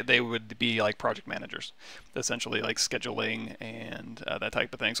they would be like project managers, essentially like scheduling and that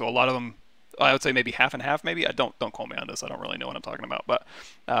type of thing. So a lot of them, I would say maybe half and half. Maybe I don't quote me on this. I don't really know what I'm talking about. But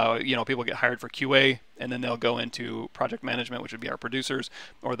you know, people get hired for QA and then they'll go into project management, which would be our producers,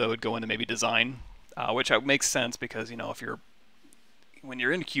 or they would go into maybe design, which makes sense because you know if you're when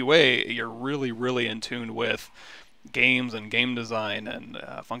you're in QA, you're really in tune with games and game design and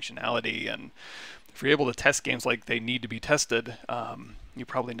functionality, and if you're able to test games like they need to be tested, you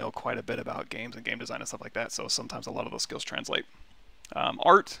probably know quite a bit about games and game design and stuff like that. So sometimes a lot of those skills translate.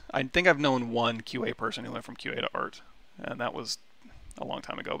 Art, I think I've known one QA person who went from QA to art, and that was a long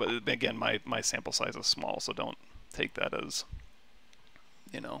time ago. But again, my sample size is small, so don't take that as,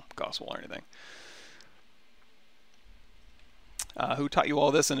 you know, gospel or anything. Who taught you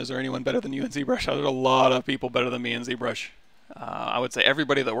all this, and is there anyone better than you in ZBrush? There's a lot of people better than me in ZBrush. I would say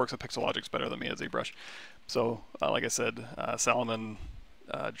everybody that works at Pixelogic is better than me at ZBrush. So, like I said, Salomon,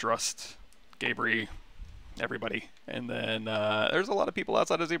 Drust, Gabry, everybody. And then there's a lot of people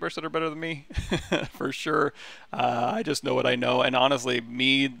outside of ZBrush that are better than me, for sure. I just know what I know. And honestly,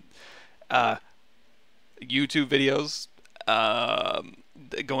 me, YouTube videos,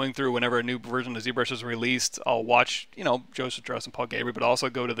 going through whenever a new version of ZBrush is released, I'll watch, you know, Joseph Drust and Paul Gabry, but also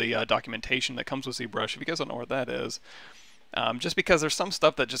go to the documentation that comes with ZBrush. If you guys don't know what that is, just because there's some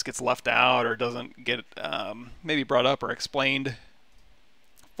stuff that just gets left out or doesn't get maybe brought up or explained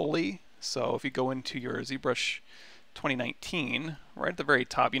fully. So if you go into your ZBrush 2019, right at the very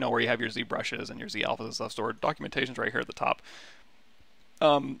top, you know, where you have your ZBrushes and your Z alphas and stuff stored, documentation's right here at the top.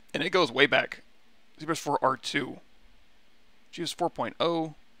 And it goes way back. ZBrush 4 R2. GS 4.0,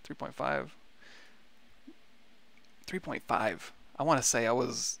 3.5. 3.5. I want to say I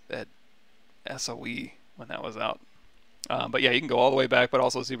was at SOE when that was out. But yeah, you can go all the way back, but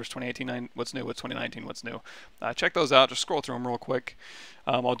also ZBrush 2018, what's new, what's 2019, what's new. Check those out. Just scroll through them real quick.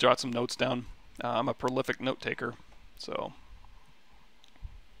 I'll jot some notes down. I'm a prolific note taker, so.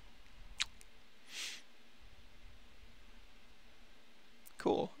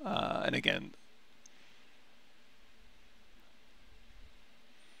 Cool. And again,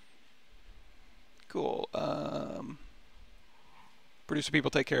 cool. Producer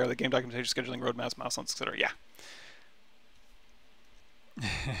people take care of the game documentation, scheduling, roadmaps, milestones, etc. Yeah.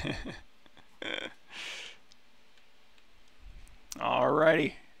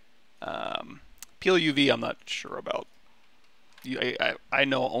 Alrighty. Peel UV, I'm not sure about. I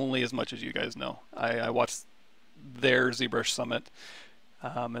know only as much as you guys know. I watched their ZBrush Summit,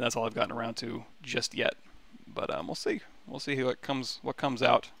 and that's all I've gotten around to just yet. But we'll see. We'll see what comes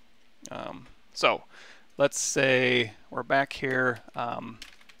out. So let's say we're back here.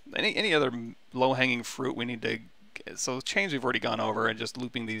 Any other low-hanging fruit we need to get? So chains we've already gone over, and just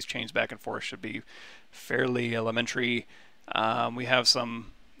looping these chains back and forth should be fairly elementary. We have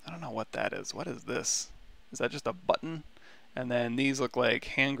some, I don't know what that is. What is this? Is that just a button? And then these look like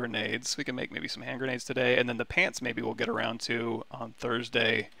hand grenades. We can make maybe some hand grenades today. And then the pants maybe we'll get around to on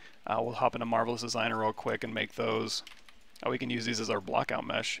Thursday. We'll hop into Marvelous Designer real quick and make those. We can use these as our blockout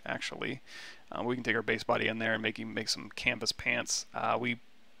mesh, actually. We can take our base body in there and make some canvas pants. We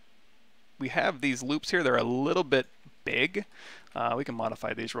have these loops here. They're a little bit big. We can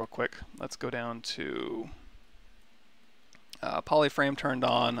modify these real quick. Let's go down to polyframe turned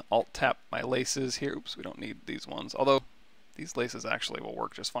on. Alt tap my laces here. Oops, we don't need these ones. Although these laces actually will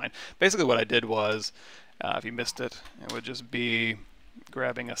work just fine. Basically what I did was, if you missed it, it would just be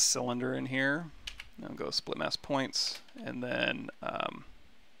grabbing a cylinder in here. Now go split mass points, and then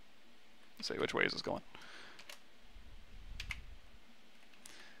let's see which way is this going.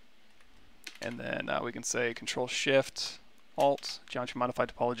 And then we can say Control Shift Alt, geometry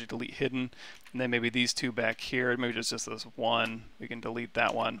modified topology, delete hidden, and then maybe these two back here, maybe just this one, we can delete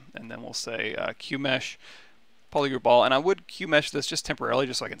that one, and then we'll say QMesh, polygroup all, and I would QMesh this just temporarily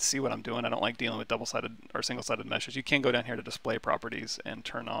just so I can see what I'm doing. I don't like dealing with double-sided or single-sided meshes. You can go down here to display properties and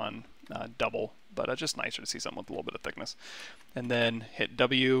turn on double, but it's just nicer to see something with a little bit of thickness. And then hit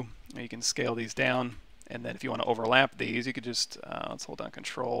W, and you can scale these down, and then if you want to overlap these, you could just, let's hold down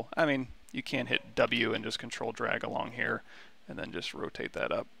Control. I mean, you can hit W and just Control drag along here, and then just rotate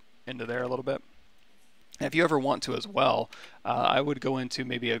that up into there a little bit. And if you ever want to as well, I would go into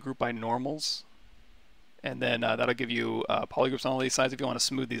maybe a group by normals, and then that'll give you polygroups on all these sides. If you want to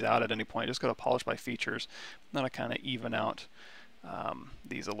smooth these out at any point, just go to polish by features. That'll kind of even out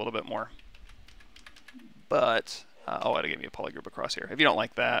these a little bit more. But Oh, it gave me a polygroup across here. If you don't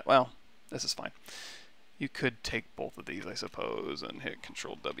like that, well, this is fine. You could take both of these, I suppose, and hit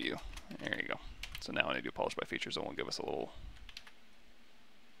Control W. There you go. So now when I do polish by features, it won't give us a little...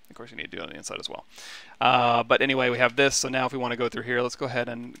 Of course, you need to do it on the inside as well. But anyway, we have this. So now if we want to go through here, let's go ahead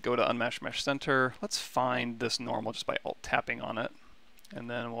and go to Unmatched Mesh Center. Let's find this normal just by Alt-tapping on it. And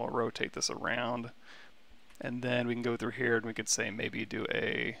then we'll rotate this around. And then we can go through here and we could say maybe do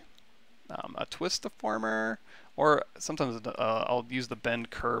a twist deformer. Or sometimes I'll use the bend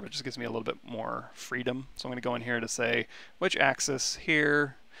curve. It just gives me a little bit more freedom. So I'm going to go in here to say which axis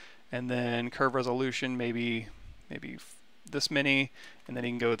here. And then curve resolution, maybe this many, and then you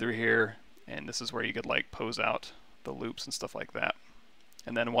can go through here, and this is where you could like pose out the loops and stuff like that.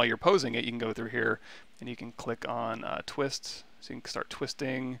 And then while you're posing it, you can go through here and you can click on twist, so you can start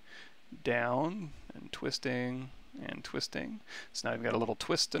twisting down and twisting and twisting. So now we've got a little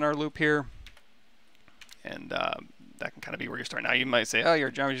twist in our loop here, and that can kind of be where you're starting. Now you might say, oh,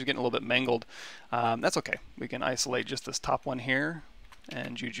 your geometry's getting a little bit mangled. That's okay. We can isolate just this top one here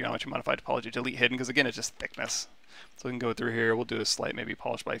and do geometry modified topology delete hidden, because again, it's just thickness. So we can go through here, we'll do a slight maybe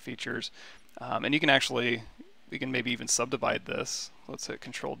polish by features. And you can actually, we can maybe even subdivide this. Let's hit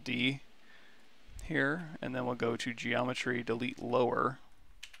Control D here, and then we'll go to geometry, delete lower,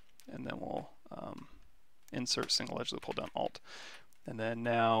 and then we'll insert single edge loop, hold down Alt. And then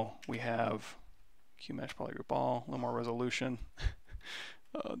now we have QMesh polygroup all, a little more resolution.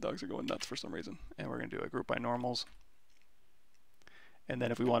 Dogs are going nuts for some reason. And we're going to do a group by normals. And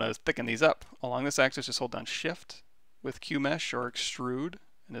then if we want to thicken these up along this axis, just hold down Shift with QMesh or Extrude,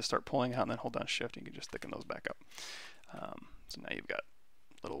 and just start pulling out, and then hold down Shift, and you can just thicken those back up. So now you've got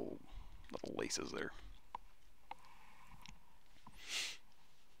little laces there.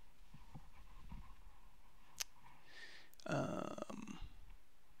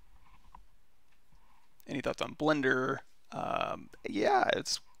 Any thoughts on Blender? Yeah,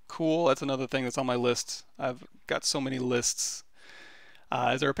 it's cool. That's another thing that's on my list. I've got so many lists.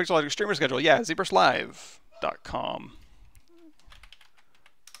 Is there a pixelated streamer schedule? Yeah, ZBrushLive.com.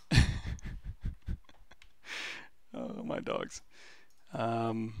 Oh, my dogs.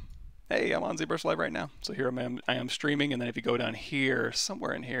 Hey, I'm on ZBrush Live right now. So here I am streaming, and then if you go down here,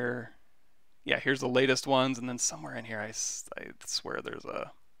 somewhere in here, yeah, here's the latest ones, and then somewhere in here, I swear there's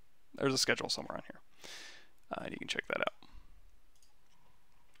a schedule somewhere on here. And you can check that out.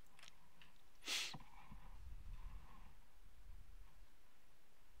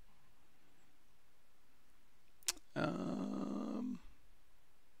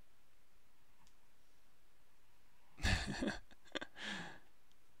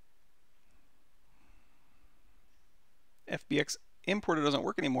 FBX importer doesn't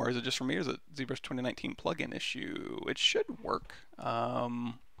work anymore. Is it just for me, or is it ZBrush 2019 plugin issue? It should work.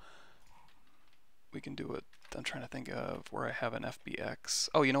 We can do it. I'm trying to think of where I have an FBX.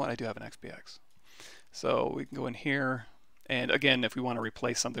 Oh, you know what? I do have an XBX. So we can go in here. And again, if we want to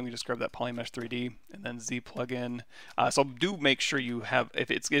replace something, we just grab that Polymesh 3D and then Z plugin. So do make sure you have,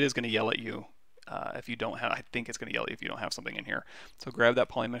 if it is going to yell at you if you don't have, I think it's going to yell at you if you don't have something in here. So grab that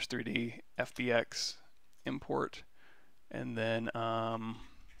Polymesh 3D FBX import, and then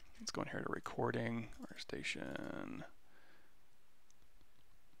let's go in here to recording, workstation.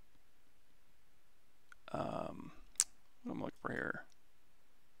 What am I looking for here?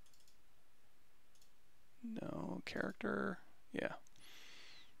 No, character, yeah,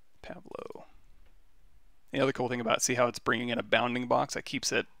 Pavlo. The other cool thing about it, see how it's bringing in a bounding box that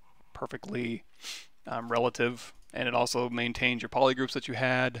keeps it perfectly relative, and it also maintains your polygroups that you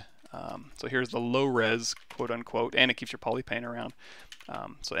had. So here's the low res, quote unquote, and it keeps your polypane around.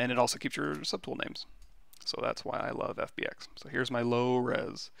 And it also keeps your subtool names. So that's why I love FBX. So here's my low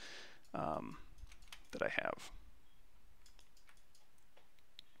res that I have.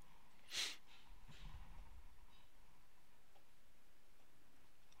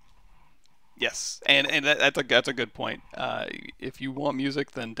 Yes, and that's a good point. If you want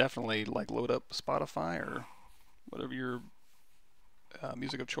music, then definitely like load up Spotify or whatever your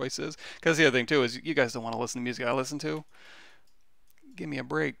music of choice is. Because the other thing too is you guys don't want to listen to music I listen to. Give me a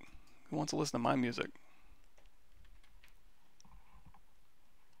break. Who wants to listen to my music?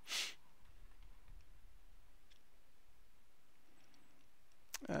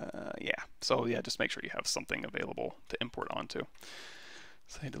 Yeah. So yeah, just make sure you have something available to import onto.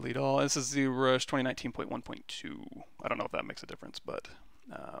 Say delete all. This is ZBrush 2019.1.2. I don't know if that makes a difference, but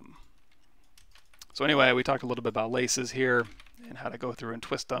so anyway, we talked a little bit about laces here and how to go through and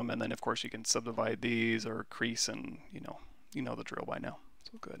twist them, and then of course you can subdivide these or crease, and you know the drill by now.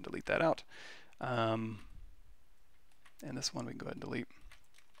 So go ahead and delete that out. And this one we can go ahead and delete.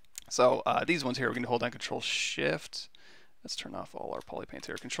 So these ones here, we're going to hold down Control Shift. Let's turn off all our poly paints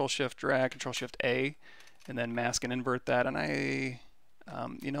here. Control Shift drag, Control Shift A, and then mask and invert that. And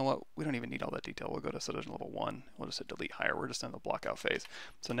you know what? We don't even need all that detail. We'll go to subdivision level 1. We'll just hit delete higher. We're just in the blockout phase.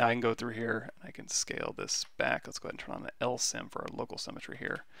 So now I can go through here and I can scale this back. Let's go ahead and turn on the LSim for our local symmetry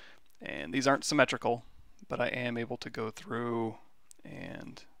here. And these aren't symmetrical, but I am able to go through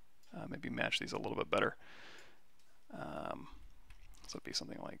and maybe match these a little bit better. So it'd be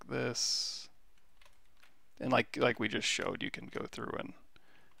something like this. And like we just showed, you can go through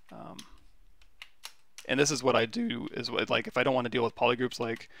and this is what I do is like if I don't want to deal with polygroups,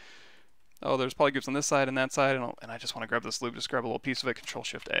 like oh there's polygroups on this side and that side, and I just want to grab this loop, just grab a little piece of it, Control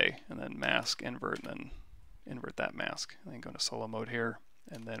Shift A, and then mask, invert, and then invert that mask, and then go into solo mode here,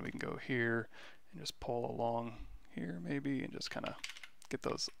 and then we can go here and just pull along here maybe, and just kind of get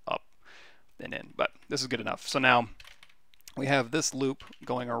those up and in. But this is good enough. So now we have this loop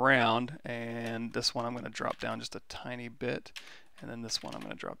going around, and this one I'm going to drop down just a tiny bit, and then this one I'm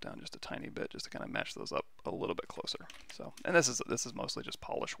going to drop down just a tiny bit, just to kind of match those up a little bit closer. So, and this is mostly just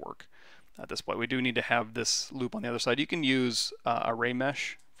polish work at this point. We do need to have this loop on the other side. You can use array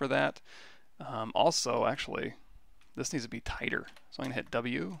mesh for that. Also, actually, this needs to be tighter. So I'm going to hit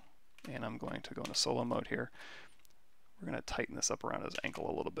W, and I'm going to go into solo mode here. We're going to tighten this up around his ankle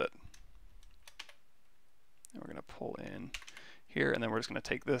a little bit. And we're going to pull in here, and then we're just going to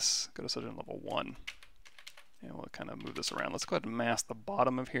take this, go to subdivision level 1, and we'll kind of move this around. Let's go ahead and mask the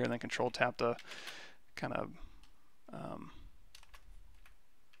bottom of here, and then Control Tap to kind of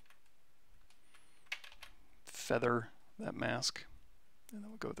feather that mask. And then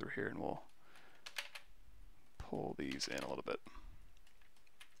we'll go through here and we'll pull these in a little bit.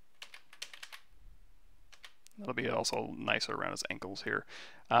 That'll be also nicer around his ankles here.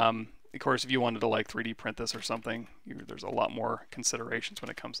 Of course, if you wanted to like 3D print this or something, there's a lot more considerations when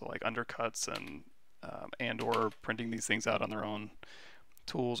it comes to like undercuts and or printing these things out on their own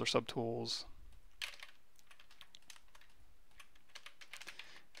tools or subtools.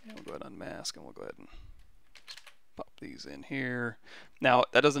 And we'll go ahead and unmask, and we'll go ahead and pop these in here. Now,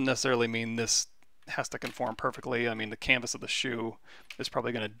 that doesn't necessarily mean this has to conform perfectly. I mean, the canvas of the shoe is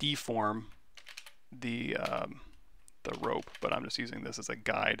probably going to deform the rope, but I'm just using this as a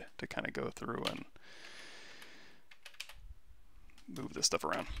guide to kind of go through and move this stuff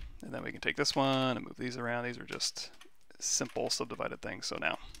around. And then we can take this one and move these around. These are just simple subdivided things. So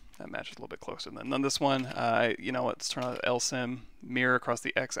now that matches a little bit closer. And then this one, you know what, let's turn on LSim, mirror across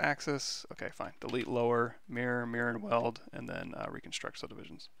the x-axis. Okay, fine. Delete lower, mirror, mirror and weld, and then reconstruct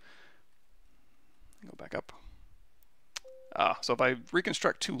subdivisions. Go back up. So if I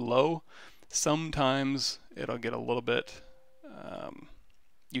reconstruct too low, sometimes it'll get a little bit,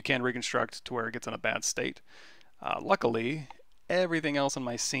 you can reconstruct to where it gets in a bad state. Luckily, everything else in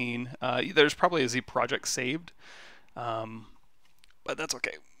my scene, there's probably a Z project saved, but that's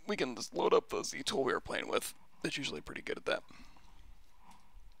okay. We can just load up the Z tool we were playing with. It's usually pretty good at that.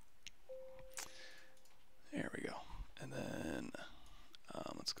 There we go. And then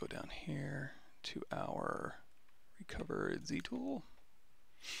let's go down here to our recovered Z tool.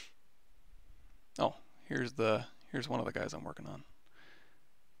 Oh, here's one of the guys I'm working on.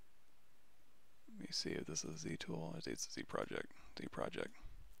 Let me see if this is a Z tool. It's a Z project. Z project.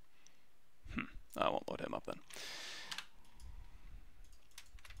 I won't load him up then.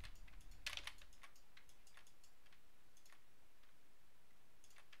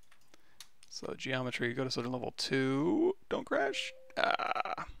 So geometry, go to subdivision level 2. Don't crash.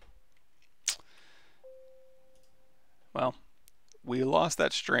 Well, we lost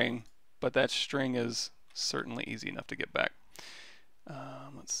that string, but that string is certainly easy enough to get back.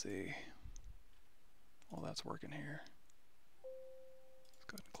 Let's see. Well, that's working here. Let's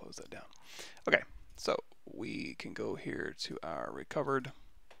go ahead and close that down. Okay, so we can go here to our recovered,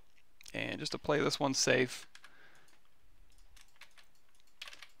 and just to play this one safe,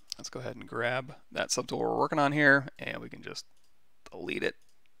 let's go ahead and grab that subtool we're working on here, and we can just delete it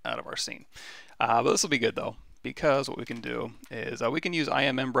out of our scene. But this will be good though, because what we can do is we can use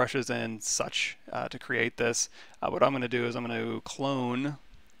IMM brushes and such to create this. What I'm going to do is I'm going to clone.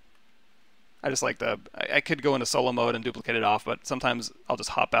 I just like I could go into solo mode and duplicate it off, but sometimes I'll just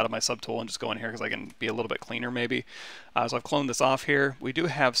hop out of my subtool and just go in here because I can be a little bit cleaner maybe. So I've cloned this off here. We do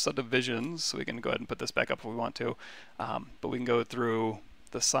have subdivisions, so we can go ahead and put this back up if we want to. But we can go through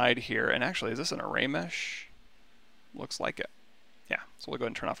the side here, and actually, is this an array mesh? Looks like it. Yeah, so we'll go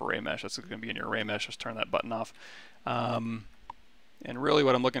ahead and turn off array mesh. That's going to be in your array mesh. Just turn that button off. And really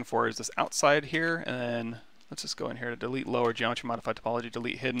what I'm looking for is this outside here, and then let's just go in here to delete lower, geometry modify topology,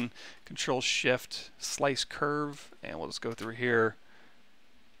 delete hidden, Control Shift, slice curve, and we'll just go through here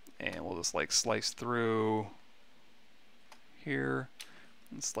And we'll just like slice through here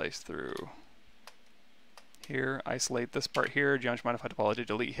and slice through here. Isolate this part here, geometry modify topology,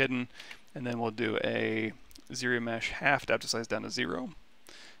 delete hidden, and then we'll do a ZRemesh half to size down to 0.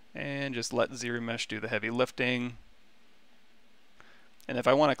 And just let ZRemesh do the heavy lifting. And if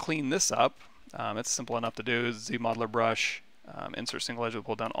I want to clean this up, it's simple enough to do. Z modeler brush, insert single edge with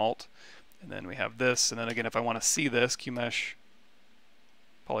pull down Alt, and then we have this. And then again, if I want to see this, QMesh,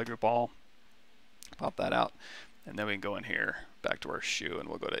 polygroup all, pop that out, and then we can go in here back to our shoe, and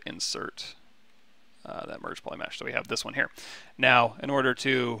we'll go to insert that merge polymesh. So we have this one here. Now, in order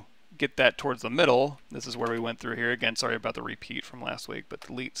to get that towards the middle, this is where we went through here. Again, sorry about the repeat from last week, but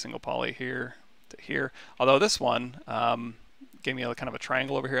delete single poly here to here. Although this one gave me a kind of a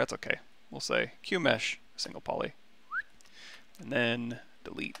triangle over here, that's okay. We'll say QMesh single poly, and then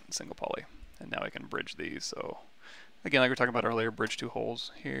delete single poly. And now I can bridge these. So again, like we were talking about earlier, bridge 2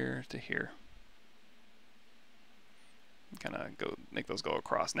 holes here to here. Kind of go make those go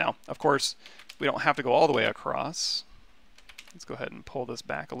across. Now, of course, we don't have to go all the way across. Let's go ahead and pull this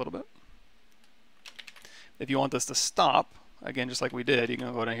back a little bit. If you want this to stop, again, just like we did, you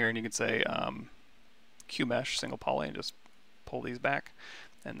can go down here and you can say QMesh single poly and just pull these back,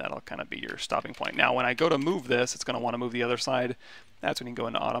 and that'll kind of be your stopping point. Now, when I go to move this, it's going to want to move the other side. That's when you can go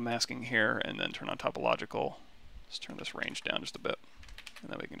into auto masking here and then turn on topological. Just turn this range down just a bit,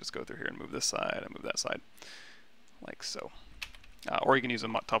 and then we can just go through here and move this side and move that side, like so. Or you can use a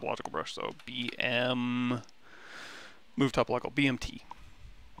topological brush, so BM, move topological, BMT.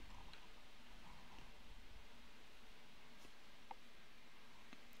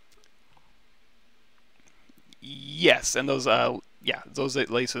 Yes, and those, yeah, those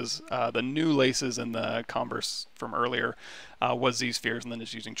laces, the new laces in the Converse from earlier was these spheres, and then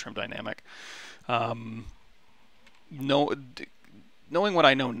just using trim dynamic. Knowing what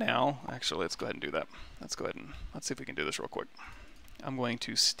I know now, actually, let's go ahead and do that. Let's go ahead and let's see if we can do this real quick. I'm going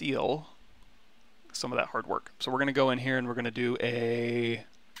to steal some of that hard work. So we're going to go in here and we're going to do a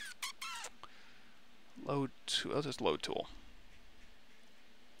load tool. I'll just load tool.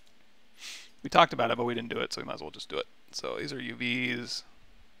 We talked about it, but we didn't do it, so we might as well just do it. So these are UVs.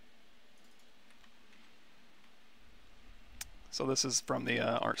 So this is from the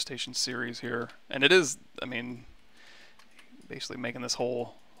ArtStation series here, and it is, I mean, basically making this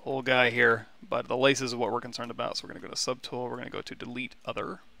whole guy here, but the laces is what we're concerned about. So we're going to go to subtool, we're going to go to delete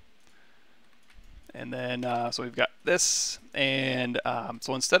other, and then so we've got this, and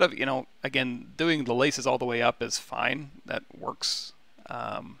so instead of, you know, again, doing the laces all the way up is fine, that works,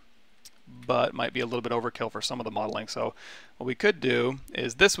 but might be a little bit overkill for some of the modeling. So what we could do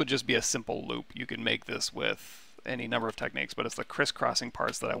is, this would just be a simple loop. You can make this with any number of techniques, but it's the crisscrossing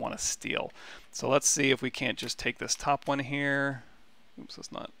parts that I want to steal. So let's see if we can't just take this top one here. Oops,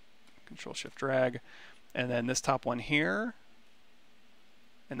 that's not Control Shift Drag, and then this top one here,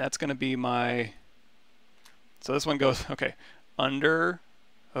 and that's going to be my. So this one goes okay, under,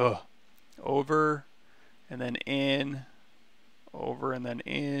 over, and then in, over, and then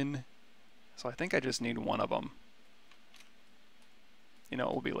in. So I think I just need one of them. You know,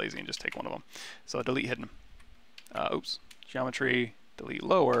 we'll be lazy and just take one of them. So delete hidden. Oops, geometry, delete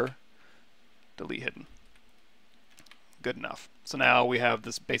lower, delete hidden. Good enough. So now we have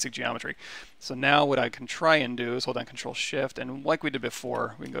this basic geometry. So now what I can try and do is hold down Control Shift, and like we did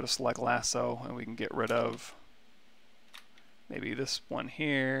before, we can go to Select Lasso, and we can get rid of maybe this one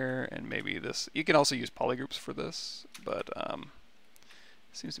here, and maybe this. You can also use polygroups for this, but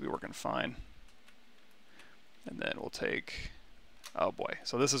seems to be working fine. And then we'll take, oh boy,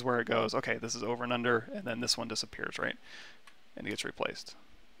 so this is where it goes. Okay, this is over and under, and then this one disappears, right? And it gets replaced.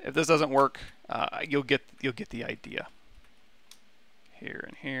 If this doesn't work, you'll get the idea. Here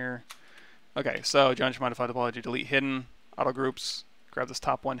and here. Okay, so geometry modify topology, delete hidden, auto groups, grab this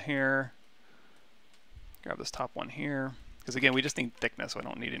top one here, grab this top one here, because again, we just need thickness, so I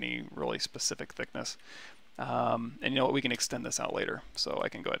don't need any really specific thickness. And you know what, we can extend this out later, so I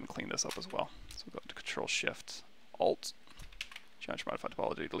can go ahead and clean this up as well. So we'll go to Control Shift Alt, geometry modify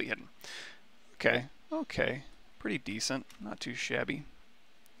topology, delete hidden. Okay, okay, pretty decent, not too shabby.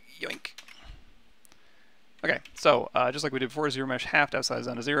 Yoink. Okay, so just like we did before, ZRemesh half to size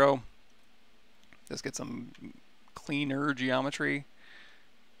down to 0. Let's get some cleaner geometry.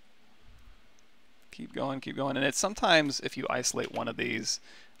 Keep going, and it's sometimes if you isolate one of these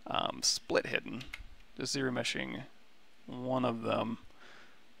split hidden, just ZRemeshing one of them.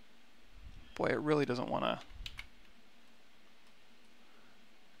 Boy, it really doesn't want to.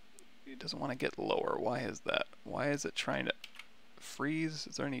 It doesn't want to get lower. Why is that? Why is it trying to freeze?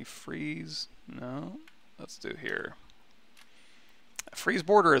 Is there any freeze? No. Let's do here. freeze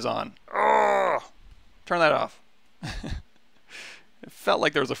border is on. Oh, turn that off. It felt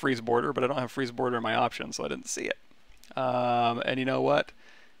like there was a freeze border, but I don't have freeze border in my options, so I didn't see it. And you know what?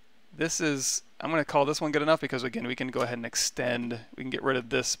 This is, I'm going to call this one good enough because, again, we can go ahead and extend. We can get rid of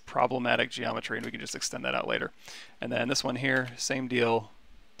this problematic geometry, and we can just extend that out later. And then this one here, same deal.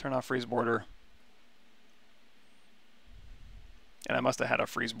 Turn off freeze border. And I must have had a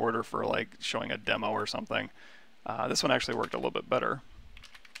freeze border for like showing a demo or something. This one actually worked a little bit better.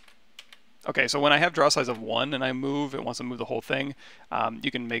 Okay, so when I have draw size of 1 and I move, it wants to move the whole thing.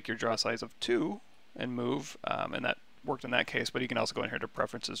 You can make your draw size of 2 and move, and that worked in that case, but you can also go in here to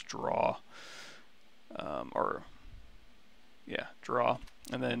preferences, draw, draw.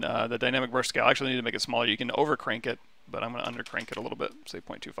 And then the dynamic brush scale, I actually need to make it smaller. You can over crank it, but I'm going to under crank it a little bit, say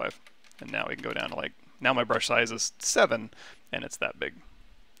 0.25. And now we can go down to like, now my brush size is 7, and it's that big.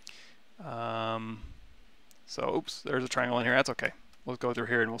 So, oops, there's a triangle in here. That's okay. We'll go through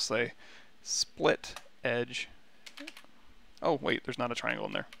here and we'll say split edge. Oh, wait, there's not a triangle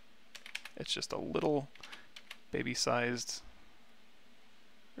in there. It's just a little baby-sized,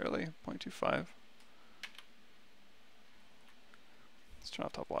 really, 0.25. Let's turn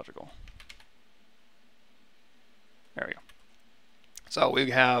off topological. There we go. So we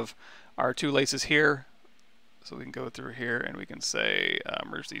have our 2 laces here. So we can go through here and we can say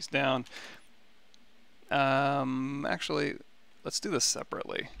merge these down. Actually, let's do this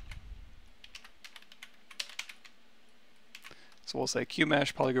separately. So we'll say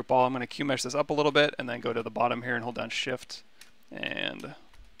QMesh, polygroup all. I'm going to QMesh this up a little bit and then go to the bottom here and hold down Shift.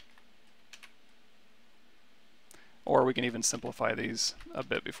 Or we can even simplify these a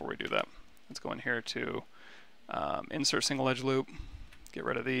bit before we do that. Let's go in here to insert single edge loop, get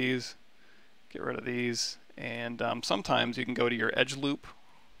rid of these, get rid of these, and sometimes you can go to your edge loop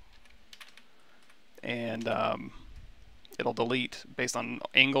and it'll delete based on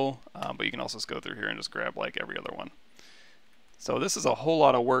angle, but you can also just go through here and just grab like every other one. So this is a whole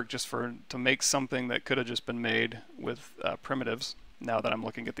lot of work just to make something that could have just been made with primitives, now that I'm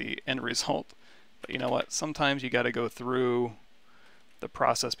looking at the end result. But you know what, sometimes you got to go through the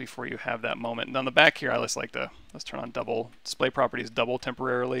process before you have that moment. And on the back here, I just like to, let's turn on double, display properties double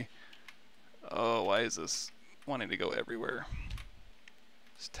temporarily. Oh, why is this wanting to go everywhere?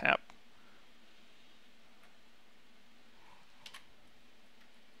 Just tap.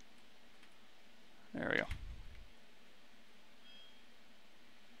 There we go.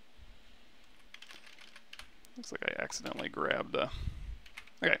 Looks like I accidentally grabbed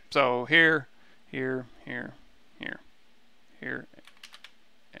okay, so here, here, here, here, here,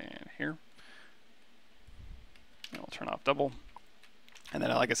 and here. And we'll turn off double. And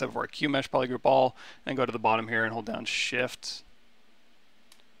then, like I said before, QMesh, polygroup all, and go to the bottom here and hold down Shift.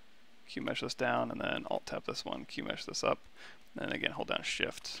 QMesh this down, and then Alt tap this one, QMesh this up, and then again hold down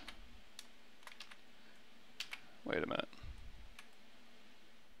Shift. Wait a minute.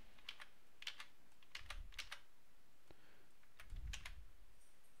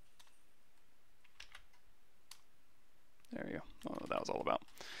 There you go. Oh, that was all about.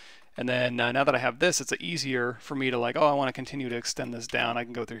 And then now that I have this, it's easier for me to like, oh, I want to continue to extend this down. I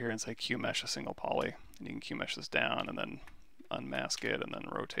can go through here and say QMesh a single poly. And you can QMesh this down and then unmask it and then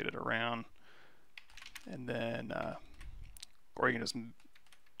rotate it around. And then, or you can just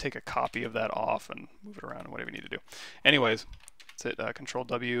take a copy of that off and move it around and whatever you need to do. Anyways, let's hit Control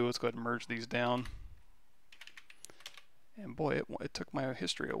W. Let's go ahead and merge these down. And boy, it took my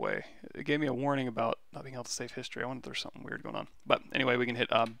history away. It gave me a warning about not being able to save history. I wonder if there's something weird going on. But anyway, we can hit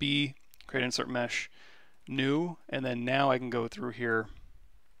B, create insert mesh, new, and then now I can go through here.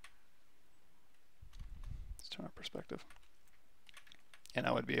 Let's turn on perspective. And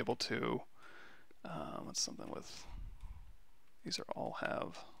I would be able to, what's something with, these are all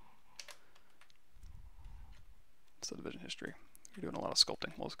have subdivision history. You're doing a lot of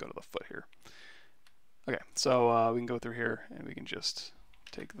sculpting. We'll just go to the foot here. Okay, so we can go through here and we can just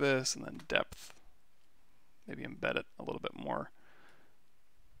take this and then depth, maybe embed it a little bit more.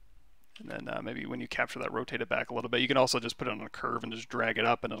 And then maybe when you capture that, rotate it back a little bit. You can also just put it on a curve and just drag it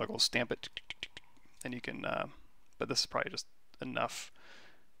up and it'll go stamp it. And you can, but this is probably just enough.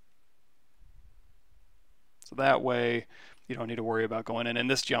 So that way you don't need to worry about going in. And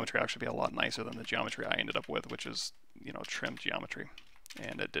this geometry will actually be a lot nicer than the geometry I ended up with, which is, you know, trimmed geometry.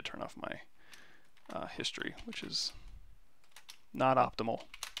 And it did turn off my history, which is not optimal.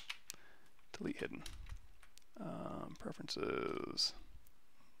 Delete hidden. Preferences.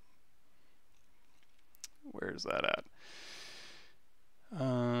 Where is that at?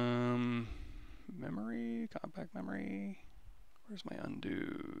 Memory, compact memory. Where's my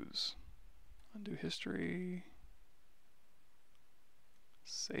undos? Undo history.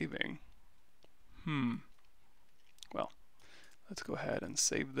 Saving. Well, let's go ahead and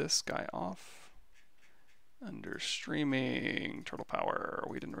save this guy off. Under streaming, turtle power.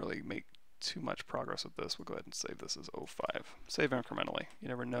 We didn't really make too much progress with this. We'll go ahead and save this as 05. Save incrementally. You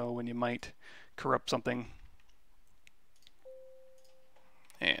never know when you might corrupt something.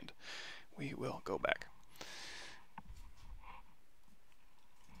 And we will go back.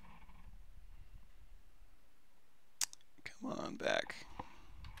 Come on back.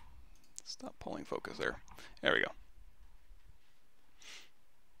 Stop pulling focus there. There we go.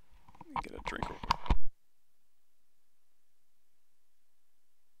 Let me get a drink real quick.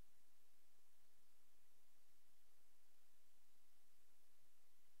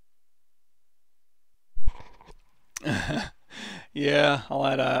 Yeah,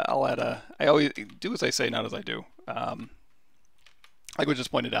 I always do as I say, not as I do. Like we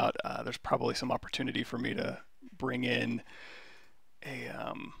just pointed out, there's probably some opportunity for me to bring in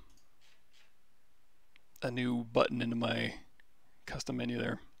a new button into my custom menu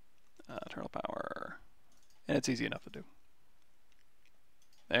there. Turtle power, and it's easy enough to do.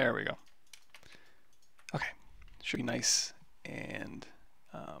 There we go. Okay, should be nice. And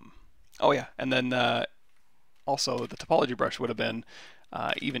oh yeah, and then also the topology brush would have been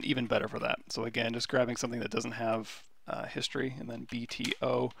even better for that. So again, just grabbing something that doesn't have history, and then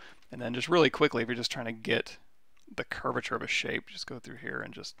BTO, and then just really quickly, if you're just trying to get the curvature of a shape, just go through here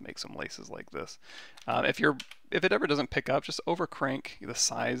and just make some laces like this. If it ever doesn't pick up, just over crank the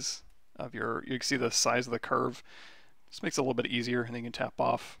size of you can see the size of the curve. This makes it a little bit easier, and then you can tap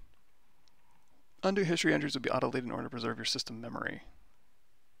off. Undo history entries will be auto-deleted in order to preserve your system memory.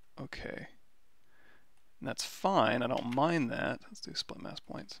 Okay. And that's fine, I don't mind that. Let's do split mask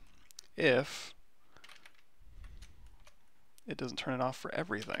points. If it doesn't turn it off for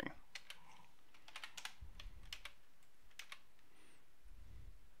everything.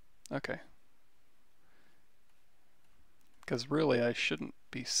 Okay. Because really I shouldn't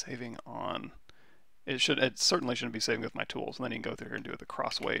be saving on, it certainly shouldn't be saving with my tools. And then you can go through here and do it the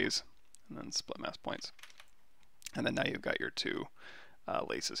crossways, and then split mask points. And then now you've got your two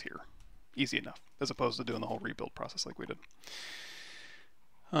laces here. Easy enough, as opposed to doing the whole rebuild process like we did.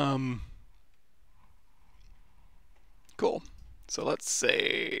 Cool. So let's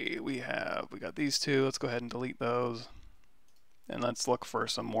say we got these two. Let's go ahead and delete those. And let's look for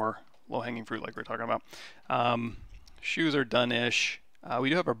some more low-hanging fruit like we were talking about. Shoes are done-ish. We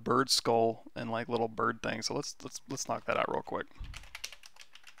do have a bird skull and like little bird thing, so let's knock that out real quick.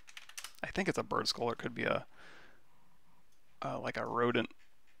 I think it's a bird skull, or it could be a like a rodent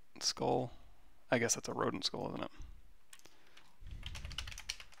skull. I guess that's a rodent skull, isn't it?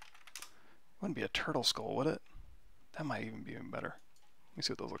 Wouldn't be a turtle skull, would it? That might even be even better. Let me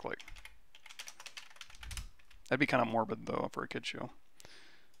see what those look like. That'd be kind of morbid though for a kid show.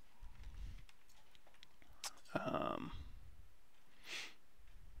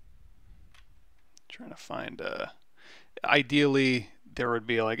 Trying to find. Ideally, there would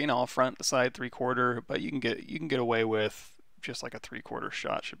be like, you know, a front, the side, 3/4, but you can get away with just like a 3/4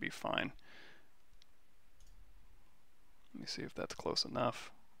 shot should be fine. Let me see if that's close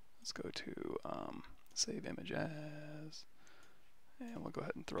enough. Let's go to save image as, and we'll go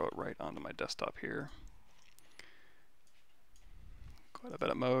ahead and throw it right onto my desktop here. Go out of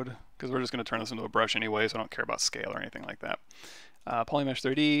edit mode, because we're just going to turn this into a brush anyway, so I don't care about scale or anything like that. Polymesh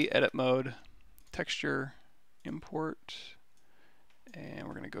 3D, edit mode, texture, import, and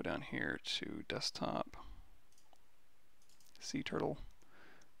we're going to go down here to desktop, sea turtle,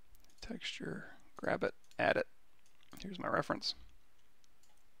 texture, grab it, add it. Here's my reference.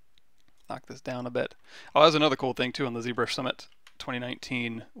 Knock this down a bit. Oh, that was another cool thing too on the ZBrush Summit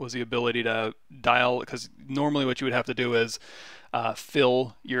 2019 was the ability to dial, because normally what you would have to do is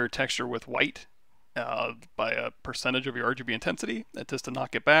fill your texture with white by a percentage of your RGB intensity, just to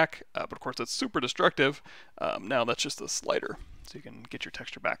knock it back. But of course that's super destructive. Now that's just a slider, so you can get your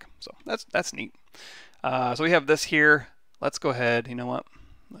texture back. So that's neat. So we have this here. Let's go ahead. You know what?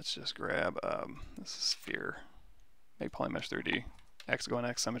 Let's just grab this sphere. Make Polymesh 3D. X go in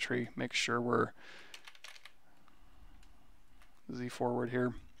X symmetry. Make sure we're Z forward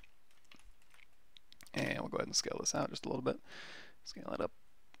here. And we'll go ahead and scale this out just a little bit. Scale it up.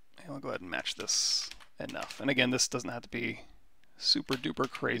 And we'll go ahead and match this enough. And again, this doesn't have to be super duper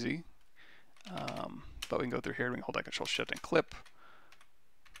crazy. But we can go through here. We can hold down Control Shift and clip.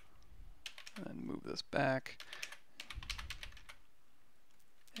 And then move this back.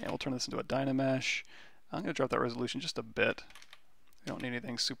 And we'll turn this into a Dynamesh. I'm going to drop that resolution just a bit. We don't need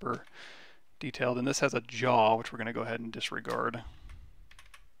anything super detailed. And this has a jaw, which we're going to go ahead and disregard.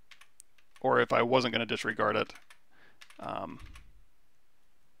 Or if I wasn't going to disregard it,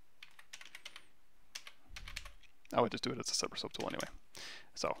 I would just do it as a separate subtool anyway.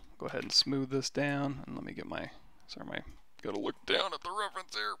 So go ahead and smooth this down, and let me get my, gotta look down at the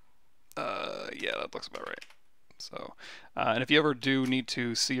reference here. Yeah, that looks about right. So, and if you ever do need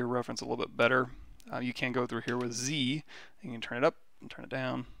to see your reference a little bit better, you can go through here with Z, and you can turn it up and turn it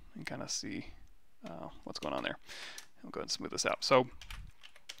down, and kind of see what's going on there. I'll go ahead and smooth this out. So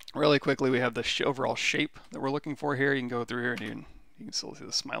really quickly, we have the overall shape that we're looking for here. You can go through here and you can still see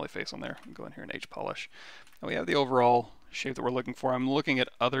the smiley face on there. You can go in here and H polish. And we have the overall shape that we're looking for. I'm looking at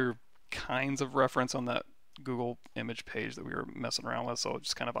other kinds of reference on that Google image page that we were messing around with, so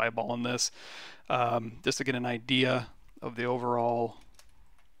just kind of eyeballing this just to get an idea of the overall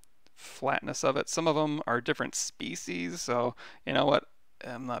flatness of it. Some of them are different species, so you know what,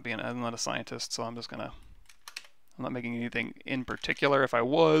 I'm not a scientist, so I'm not making anything in particular. If I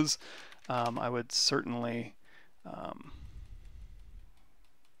was, I would certainly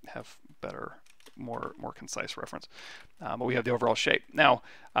have better, more concise reference. But we have the overall shape. Now,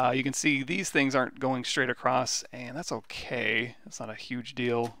 you can see these things aren't going straight across, and that's okay. It's not a huge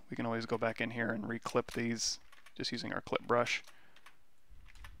deal. We can always go back in here and reclip these just using our clip brush.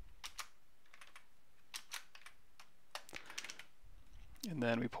 And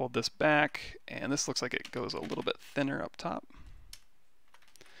then we pulled this back, and this looks like it goes a little bit thinner up top.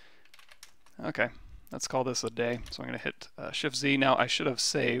 Okay, let's call this a day. So I'm going to hit Shift Z. Now I should have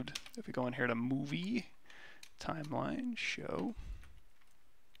saved, if we go in here to Movie, Timeline, Show,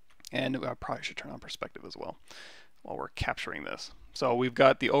 and I probably should turn on perspective as well while we're capturing this. So we've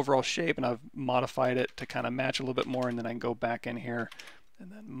got the overall shape, and I've modified it to kind of match a little bit more, and then I can go back in here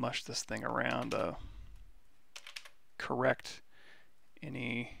and then mush this thing around, correct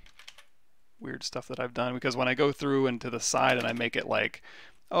any weird stuff that I've done, because when I go through and to the side and I make it like,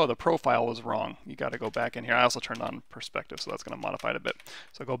 oh, the profile was wrong, you got to go back in here. I also turned on perspective, so that's going to modify it a bit.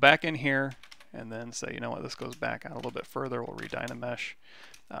 So go back in here and then say, you know what, this goes back out a little bit further. We'll redynamesh.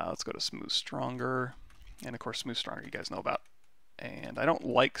 Let's go to Smooth Stronger, and of course Smooth Stronger you guys know about. And I don't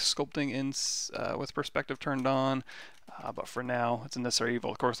like sculpting in with perspective turned on, but for now it's a necessary evil.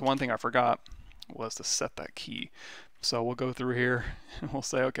 Of course, the one thing I forgot was to set that key. So we'll go through here and we'll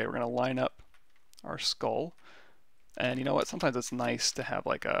say, okay, we're going to line up our skull. And you know what? Sometimes it's nice to have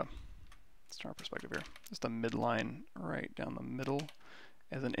like a, let's turn our perspective here, just a midline right down the middle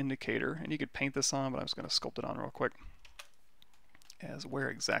as an indicator. And you could paint this on, but I'm just going to sculpt it on real quick as where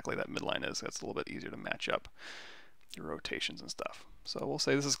exactly that midline is. That's a little bit easier to match up your rotations and stuff. So we'll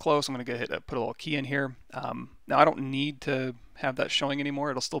say this is close. I'm going to go ahead and put a little key in here. Now I don't need to have that showing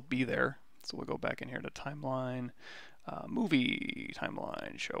anymore. It'll still be there. So we'll go back in here to Timeline, Movie,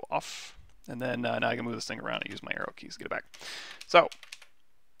 Timeline, Show Off. And then now I can move this thing around and use my arrow keys to get it back. So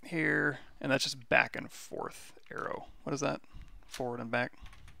here, and that's just back and forth arrow. What is that? Forward and back.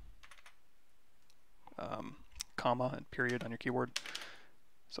 Comma and period on your keyboard.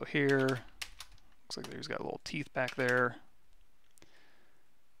 So here, looks like there's got little teeth back there.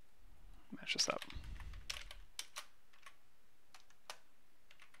 Match this up.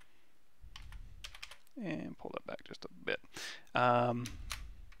 And pull that back just a bit.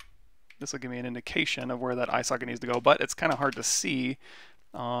 This will give me an indication of where that eye socket needs to go, but it's kind of hard to see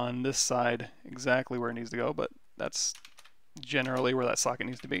on this side exactly where it needs to go, but that's generally where that socket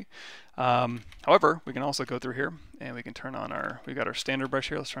needs to be. However, we can also go through here and we can turn on we've got our standard brush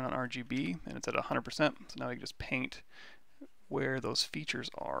here. Let's turn on RGB, and it's at 100%. So now we can just paint where those features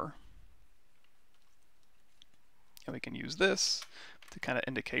are. And we can use this to kind of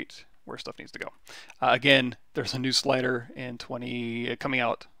indicate where stuff needs to go. Again, there's a new slider in coming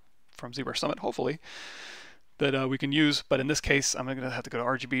out from ZBrush Summit, hopefully, that we can use. But in this case, I'm going to have to go to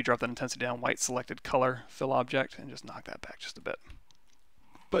RGB, drop that intensity down, white selected color, fill object, and just knock that back just a bit.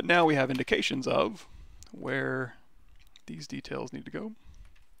 But now we have indications of where these details need to go.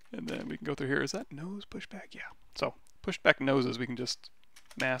 And then we can go through here. Is that nose pushed back? Yeah. So pushed back noses, we can just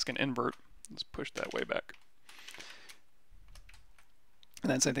mask and invert. Let's push that way back. And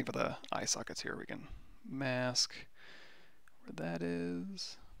then same thing for the eye sockets here. We can mask where that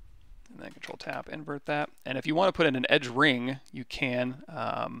is, and then Control Tap, invert that. And if you want to put in an edge ring, you can.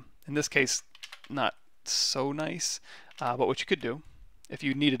 In this case, not so nice, but what you could do, if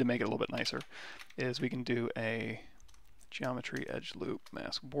you needed to make it a little bit nicer, is we can do a geometry edge loop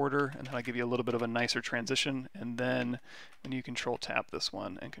mask border, and then I'll give you a little bit of a nicer transition. And then when you Control Tap this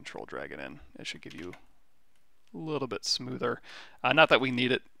one and Control drag it in, it should give you a little bit smoother. Not that we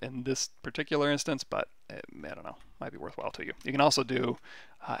need it in this particular instance, but I don't know, might be worthwhile to you. You can also do,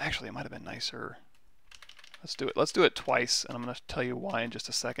 actually it might have been nicer. Let's do it. Let's do it twice, and I'm going to tell you why in just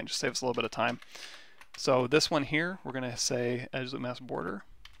a second. Just save us a little bit of time. So this one here, we're going to say edge loop mask border,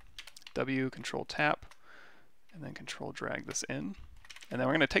 W, Control Tap, and then control drag this in. And then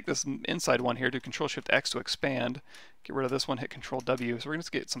we're going to take this inside one here, do Control Shift X to expand, get rid of this one, hit Control W. So we're going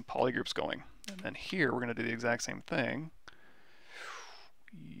to get some polygroups going. And then here we're going to do the exact same thing.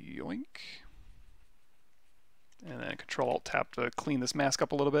 Yoink. And then Control Alt Tap to clean this mask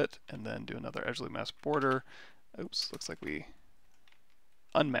up a little bit, and then do another edge loop mask border. Oops, looks like we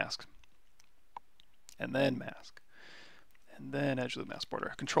unmask. And then mask. And then edge loop mask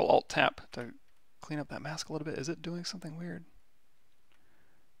border. Control Alt Tap to clean up that mask a little bit. Is it doing something weird?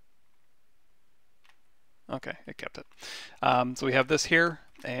 Okay, it kept it. So we have this here,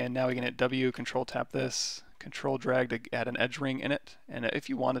 and now we can hit W, Control Tap this, Control Drag to add an edge ring in it. And if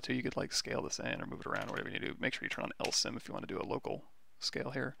you wanted to, you could like scale this in or move it around or whatever you do. Make sure you turn on LSIM if you want to do a local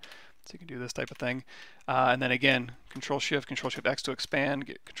scale here. So you can do this type of thing. And then again, Control Shift X to expand,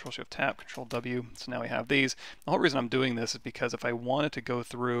 get Control Shift Tap, Control W. So now we have these. The whole reason I'm doing this is because if I wanted to go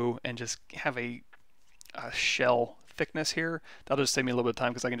through and just have a shell thickness here, that'll just save me a little bit of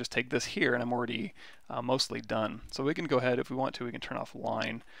time because I can just take this here and I'm already mostly done. So we can go ahead, if we want to, we can turn off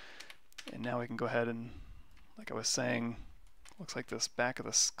line. And now we can go ahead and, like I was saying, looks like this back of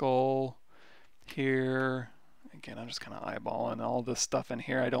the skull here. Again, I'm just kind of eyeballing all this stuff in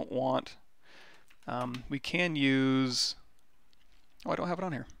here I don't want. We can use, oh, I don't have it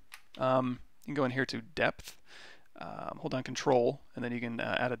on here. You can go in here to depth, hold down Control, and then you can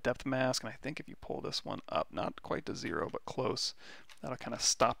add a depth mask. And I think if you pull this one up, not quite to 0, but close, that'll kind of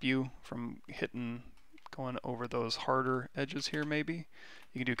stop you from going over those harder edges here maybe.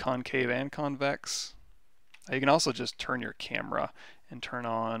 You can do concave and convex. You can also just turn your camera and turn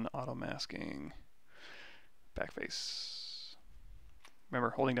on auto masking. Backface. Remember,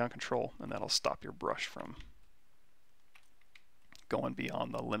 holding down Control, and that'll stop your brush from going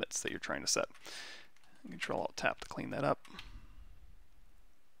beyond the limits that you're trying to set. Control Alt Tap to clean that up.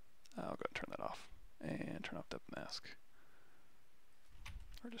 I'll go ahead and turn that off and turn off depth mask,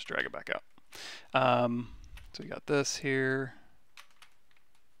 or just drag it back out. So we got this here.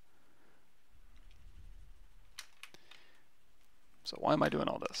 So why am I doing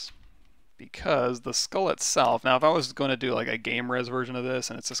all this? Because the skull itself, now if I was going to do like a game res version of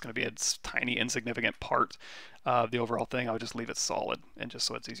this and it's just going to be a tiny insignificant part of the overall thing, I would just leave it solid, and just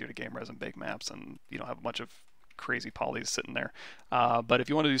so it's easier to game res and bake maps and you don't have a bunch of crazy polys sitting there. But if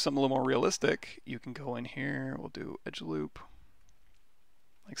you want to do something a little more realistic, you can go in here, we'll do edge loop.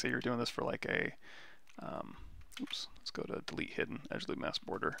 Like say you're doing this for like a, oops, let's go to delete hidden, edge loop mask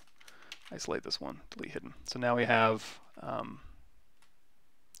border, isolate this one, delete hidden. So now we have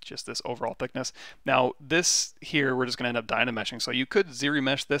just this overall thickness. Now this here we're just going to end up dynameshing, so you could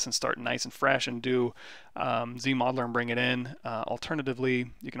Z-remesh this and start nice and fresh and do Z-modeler and bring it in.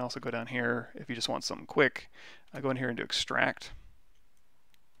 Alternatively, you can also go down here if you just want something quick. Go in here and do extract.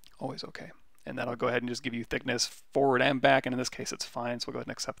 Always okay. And that'll go ahead and just give you thickness forward and back, and in this case it's fine, so we'll go ahead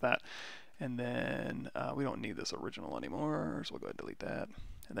and accept that. And then we don't need this original anymore, so we'll go ahead and delete that.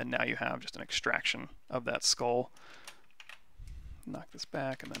 And then now you have just an extraction of that skull. Knock this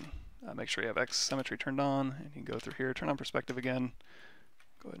back, and then make sure you have X symmetry turned on, and you can go through here, turn on perspective again,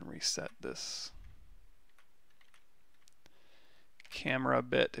 go ahead and reset this camera a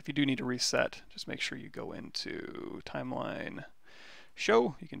bit. If you do need to reset, just make sure you go into timeline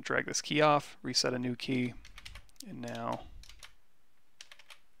show, you can drag this key off, reset a new key, and now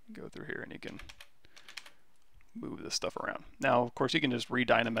go through here and you can move this stuff around. Now of course you can just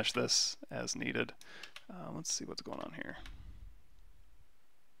re-dynamesh this as needed. Let's see what's going on here.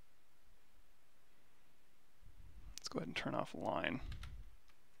 Go ahead and turn off line.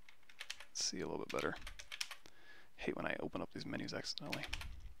 Let's see a little bit better. I hate when I open up these menus accidentally.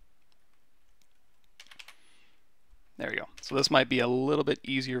 There you go. So this might be a little bit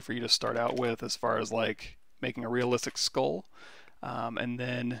easier for you to start out with as far as like making a realistic skull. And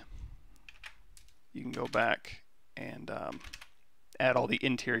then you can go back and add all the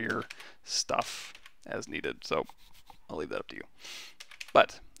interior stuff as needed. So I'll leave that up to you.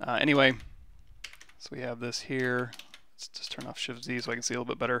 But anyway, so we have this here. Let's just turn off Shift Z so I can see a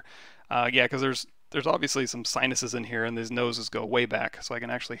little bit better. Yeah, because there's obviously some sinuses in here, and these noses go way back. So I can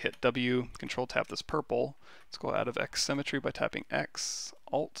actually hit W, Control Tap this purple. Let's go out of X symmetry by tapping X,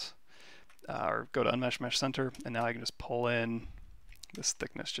 Alt, or go to Unmesh Mesh Center, and now I can just pull in this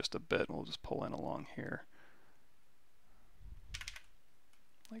thickness just a bit. We'll just pull in along here,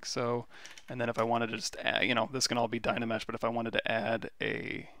 like so. And then if I wanted to just add, you know, this can all be Dynamesh, but if I wanted to add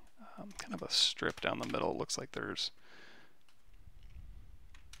a kind of a strip down the middle, it looks like there's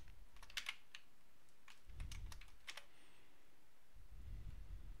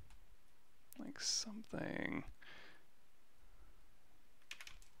like something.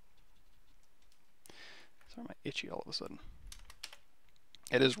 Sorry, I'm itchy all of a sudden.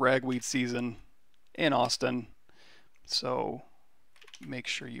 It is ragweed season in Austin, so make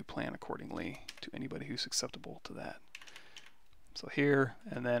sure you plan accordingly to anybody who's susceptible to that. So here,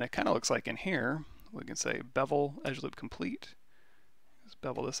 and then it kind of looks like in here, we can say bevel edge loop complete. Just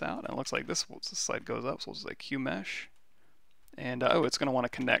bevel this out, and it looks like this side goes up, so we'll just say Q mesh. And oh, it's going to want to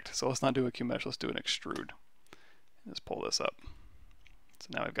connect, so let's not do a Q mesh, let's do an extrude. Just pull this up. So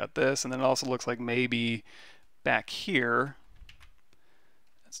now we've got this, and then it also looks like maybe back here,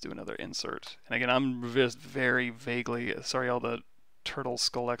 let's do another insert. And again, I'm just very vaguely, sorry all the turtle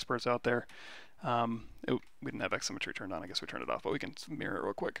skull experts out there. We didn't have X symmetry turned on, I guess we turned it off, but we can mirror it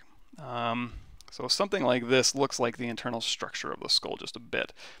real quick. So something like this looks like the internal structure of the skull just a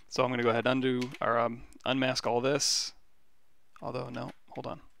bit. So I'm going to go ahead and undo, or unmask all this. Although, no, hold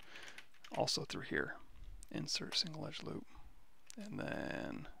on. Also through here, insert single edge loop. And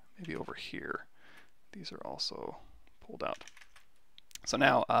then maybe over here, these are also pulled out. So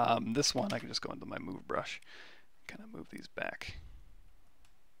now this one, I can just go into my move brush, kind of move these back.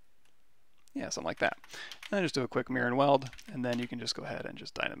 Yeah, something like that. And then just do a quick mirror and weld, and then you can just go ahead and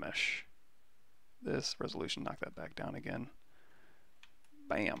just dynamesh this resolution, knock that back down again.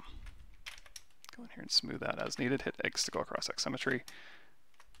 Bam. Go in here and smooth out as needed. Hit X to go across X symmetry.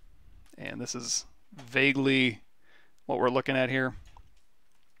 And this is vaguely what we're looking at here.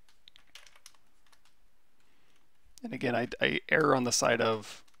 And again, I err on the side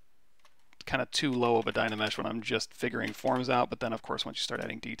of kind of too low of a dynamesh when I'm just figuring forms out, but then of course once you start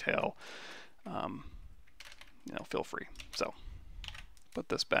adding detail, you know, feel free. So put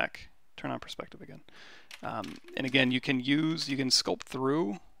this back, turn on perspective again. And again, you can sculpt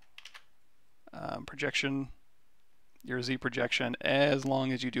through projection, your Z projection, as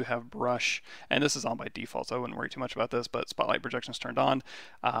long as you do have brush, and this is on by default, so I wouldn't worry too much about this, but spotlight projection is turned on.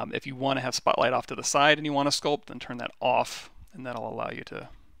 If you want to have spotlight off to the side and you want to sculpt, then turn that off, and that'll allow you to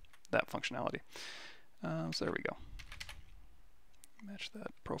that functionality. So there we go. Match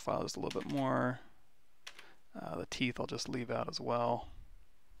that profile just a little bit more. The teeth I'll just leave out as well.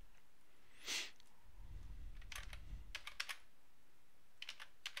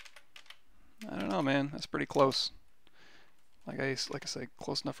 I don't know, man. That's pretty close. Like I say,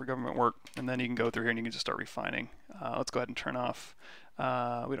 close enough for government work. And then you can go through here and you can just start refining. Let's go ahead and turn off.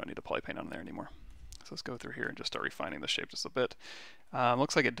 We don't need a polypaint on there anymore. So let's go through here and just start refining the shape just a bit.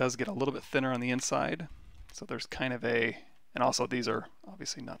 Looks like it does get a little bit thinner on the inside. So there's kind of a, and also these are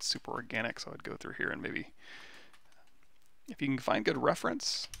obviously not super organic, so I'd go through here and maybe, if you can find good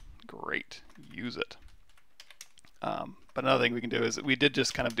reference, great, use it. But another thing we can do is, we did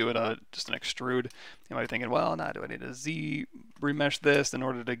just kind of do it just an extrude. You might be thinking, well, now do I need a Z remesh this in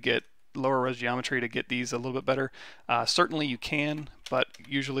order to get lower res geometry to get these a little bit better? Certainly you can, but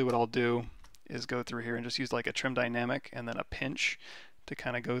usually what I'll do is go through here and just use like a trim dynamic and then a pinch to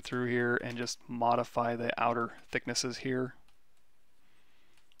kind of go through here and just modify the outer thicknesses here,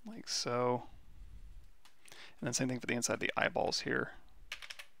 like so. And then same thing for the inside of the eyeballs here.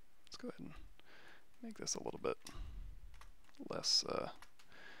 Let's go ahead and make this a little bit less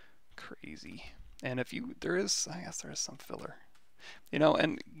crazy. And if you, I guess there is some filler. You know,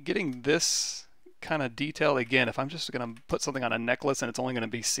 and getting this kind of detail, again, if I'm just going to put something on a necklace and it's only going to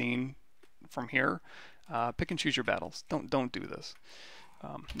be seen from here, pick and choose your battles. Don't do this.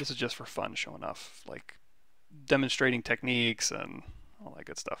 This is just for fun, showing off, like demonstrating techniques and all that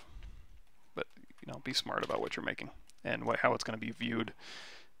good stuff. But, you know, be smart about what you're making and how it's going to be viewed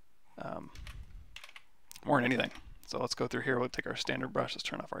more than anything. So let's go through here. We'll take our standard brush. Let's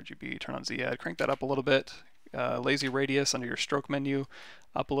turn off RGB, turn on Z-Add, crank that up a little bit. Lazy radius under your stroke menu,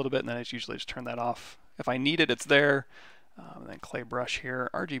 up a little bit, and then I usually just turn that off. If I need it, it's there. And then clay brush here.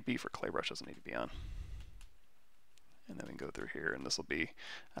 RGB for clay brush doesn't need to be on. And then we can go through here, and this will be,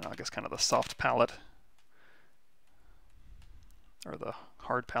 I don't know, I guess kind of the soft palette. Or the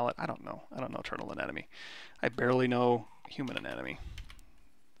hard palette. I don't know. I don't know turtle anatomy. I barely know human anatomy,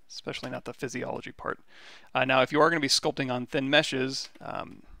 especially not the physiology part. Now, if you are going to be sculpting on thin meshes,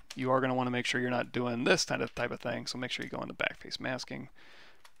 you are going to want to make sure you're not doing this type of thing. So make sure you go into backface masking,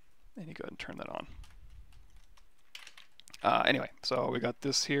 and you go ahead and turn that on. Anyway, so we got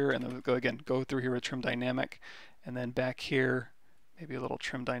this here, and then we'll go through here with trim dynamic, and then back here, maybe a little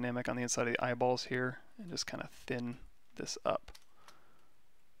trim dynamic on the inside of the eyeballs here, and just kind of thin this up.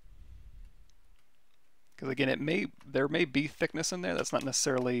 Because again, there may be thickness in there. That's not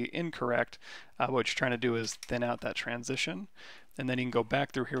necessarily incorrect. What you're trying to do is thin out that transition, and then you can go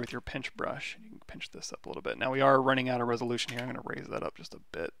back through here with your pinch brush, and you can pinch this up a little bit. Now we are running out of resolution here. I'm going to raise that up just a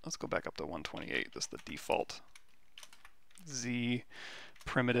bit. Let's go back up to 128. This is the default Z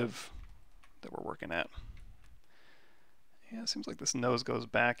primitive that we're working at. Yeah, it seems like this nose goes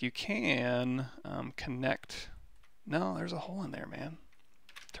back. You can connect. No, there's a hole in there, man.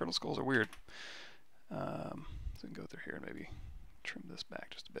 Turtle skulls are weird. So we can go through here and maybe trim this back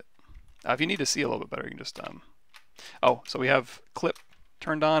just a bit. If you need to see a little bit better, you can just oh, so we have clip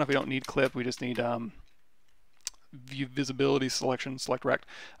turned on. If we don't need clip, we just need view visibility selection, select rect,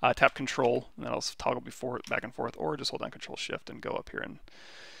 tap control, and then I'll toggle back and forth, or just hold down control shift and go up here and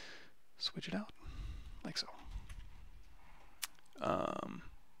switch it out, like so. Oh,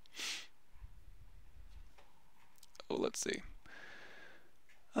 let's see.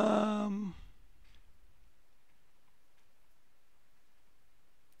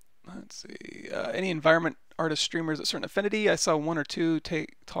 Let's see. Any environment artist streamers at certain affinity? I saw one or two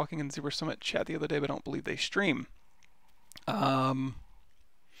talking in ZBrush Summit chat the other day, but I don't believe they stream. Yeah,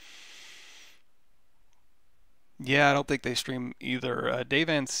 I don't think they stream either. Dave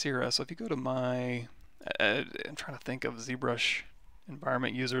and Sierra. So if you go to my, I'm trying to think of ZBrush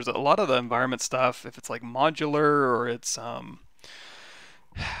environment users. A lot of the environment stuff, if it's like modular or it's a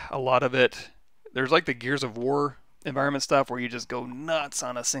lot of it, there's like the Gears of War environment stuff where you just go nuts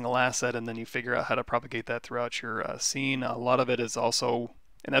on a single asset and then you figure out how to propagate that throughout your scene. A lot of it is also,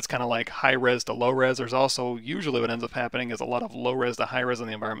 and that's kind of like high res to low res. There's also usually what ends up happening is a lot of low res to high res on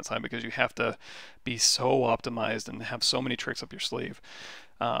the environment side because you have to be so optimized and have so many tricks up your sleeve.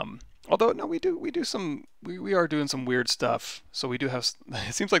 Although no, we are doing some weird stuff. So we do have.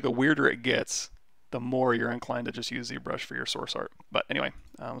 It seems like the weirder it gets, the more you're inclined to just use ZBrush for your source art. But anyway,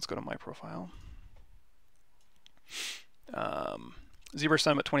 let's go to my profile. ZBrush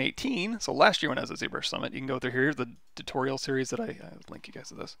Summit 2018. So last year when I was at ZBrush Summit, you can go through here. Here's the tutorial series that I link you guys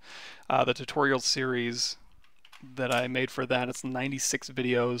to this. The tutorial series that I made for that. It's 96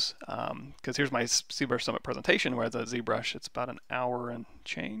 videos. Because here's my ZBrush Summit presentation, whereas at ZBrush it's about an hour and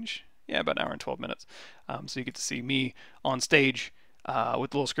change. Yeah, about an hour and 12 minutes. So you get to see me on stage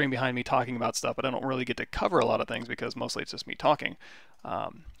with the little screen behind me talking about stuff, but I don't really get to cover a lot of things because mostly it's just me talking.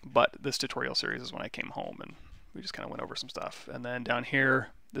 But this tutorial series is when I came home and we just kind of went over some stuff. And then down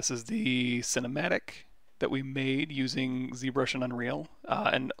here, this is the cinematic that we made using ZBrush and Unreal.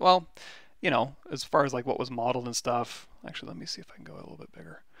 And well, you know, as far as like what was modeled and stuff, actually let me see if I can go a little bit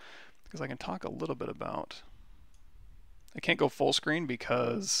bigger because I can talk a little bit about, I can't go full screen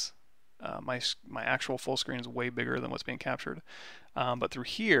because my actual full screen is way bigger than what's being captured. But through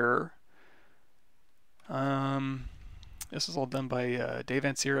here, this is all done by Dave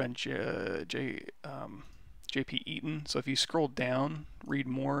Ansira and JP Eaton. So if you scroll down, read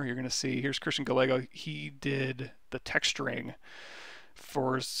more, you're going to see, here's Christian Gallego. He did the texturing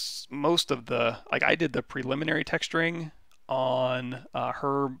for most of the, like I did the preliminary texturing on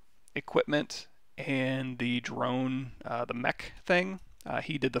her equipment and the drone, the mech thing.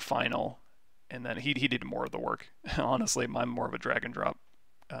 He did the final, and then he did more of the work. Honestly, I'm more of a drag and drop.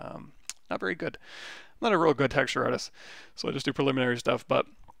 Not very good. I'm not a real good texture artist, so I just do preliminary stuff, but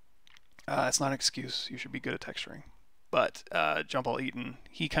it's not an excuse. You should be good at texturing. But John Paul Eaton,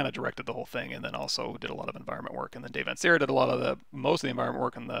 he kind of directed the whole thing and then also did a lot of environment work. And then Dave Ansira did a lot of most of the environment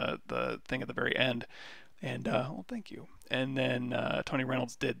work on the thing at the very end. And, well, thank you. And then Tony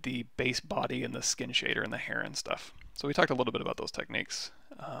Reynolds did the base body and the skin shader and the hair and stuff. So we talked a little bit about those techniques.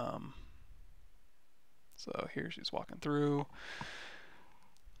 So here she's walking through.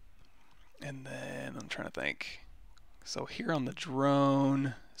 And then I'm trying to think. So here on the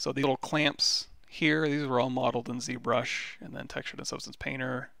drone, so the little clamps here, these were all modeled in ZBrush and then textured in Substance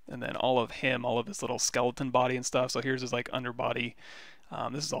Painter. And then all of his little skeleton body and stuff. So here's his like underbody.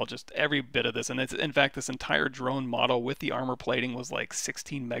 This is all just every bit of this. And it's, in fact, this entire drone model with the armor plating was like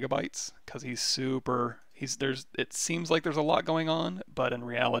 16 megabytes because he's super, it seems like there's a lot going on, but in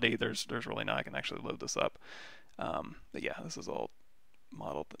reality, there's really not. I can actually load this up. But yeah, this is all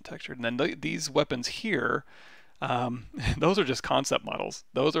modeled and textured. And then these weapons here, those are just concept models.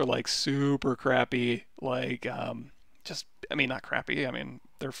 Those are like super crappy, like just, I mean, not crappy. I mean,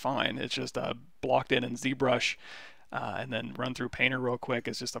 they're fine. It's just blocked in ZBrush and then run through Painter real quick.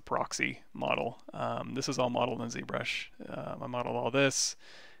 It's just a proxy model. This is all modeled in ZBrush. I modeled all this.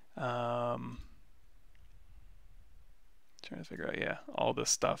 Trying to figure out, yeah, all this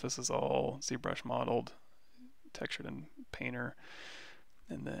stuff. This is all ZBrush modeled, textured in Painter.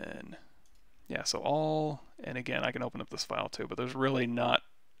 And then, yeah, so all, and again, I can open up this file too, but there's really not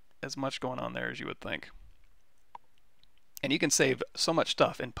as much going on there as you would think. And you can save so much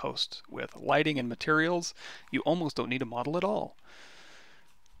stuff in post with lighting and materials. You almost don't need a model at all.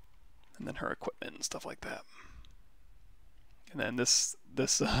 And then her equipment and stuff like that. And then this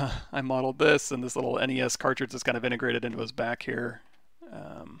I modeled this, and this little NES cartridge is kind of integrated into his back here.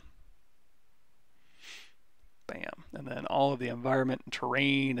 Bam. And then all of the environment and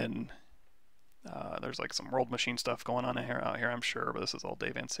terrain, and there's like some world machine stuff going on out here, I'm sure, but this is all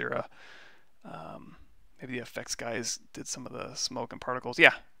Dave Ansira. Maybe the effects guys did some of the smoke and particles.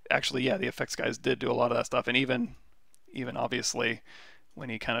 Yeah, actually, yeah, the effects guys did do a lot of that stuff, and even obviously when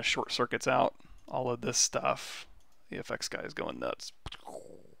he kind of short circuits out all of this stuff, the effects guys going nuts,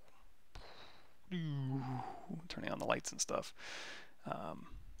 turning on the lights and stuff.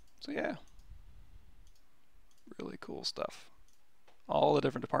 So yeah, really cool stuff. All the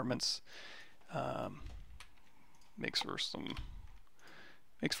different departments makes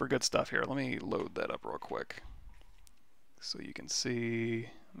for good stuff here. Let me load that up real quick so you can see.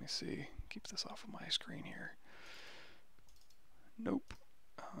 Let me see. Keep this off of my screen here. Nope.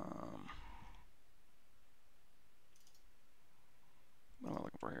 What am I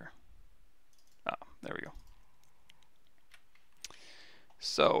looking for here? Ah, there we go.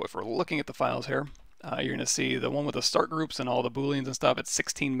 So if we're looking at the files here, you're going to see the one with the start groups and all the booleans and stuff. It's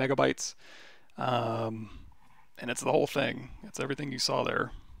 16 megabytes. And it's the whole thing. It's everything you saw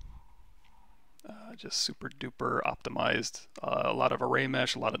there. Just super duper optimized. A lot of array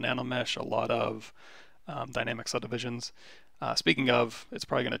mesh, a lot of nano mesh, a lot of dynamic subdivisions. Speaking of, it's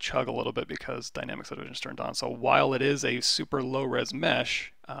probably going to chug a little bit because dynamic subdivision is turned on. So while it is a super low res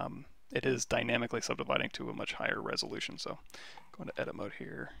mesh, it is dynamically subdividing to a much higher resolution. So going to edit mode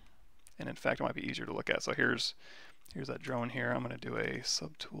here. And in fact, it might be easier to look at. So here's that drone here. I'm going to do a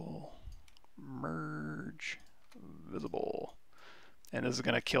subtool merge visible. And this is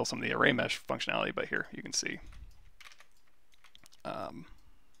going to kill some of the array mesh functionality, but here you can see,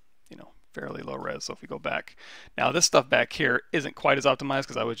 you know, fairly low res. So if we go back, now this stuff back here isn't quite as optimized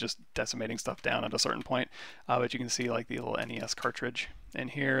because I was just decimating stuff down at a certain point, but you can see like the little NES cartridge. And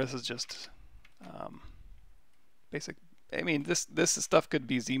here, this is just basic. I mean, this stuff could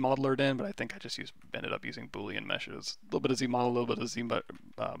be Z-modeler in, but I think I just ended up using Boolean meshes. A little bit of Z-model, a little bit of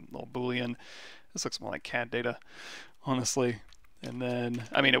little Boolean. This looks more like CAD data, honestly. And then,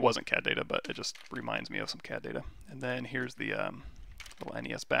 I mean, it wasn't CAD data, but it just reminds me of some CAD data. And then here's the little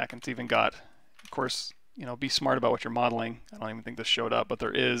NES back, and it's even got, of course, you know, be smart about what you're modeling. I don't even think this showed up, but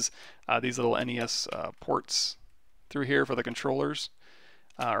there is these little NES ports through here for the controllers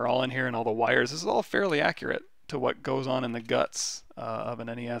are all in here, and all the wires. This is all fairly accurate to what goes on in the guts of an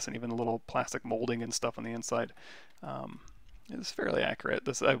NES, and even the little plastic molding and stuff on the inside. It's fairly accurate.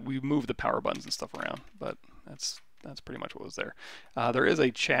 This we moved the power buttons and stuff around, but that's pretty much what was there. There is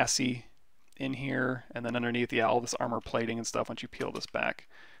a chassis in here, and then underneath, yeah, all this armor plating and stuff. Once you peel this back,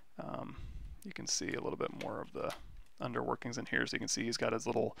 you can see a little bit more of the underworkings in here. So you can see he's got his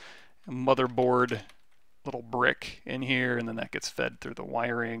little motherboard, little brick in here, and then that gets fed through the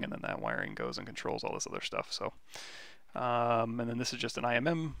wiring, and then that wiring goes and controls all this other stuff. So, and then this is just an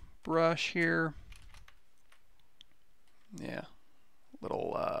IMM brush here. Yeah,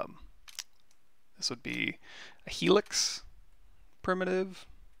 little. This would be a helix primitive.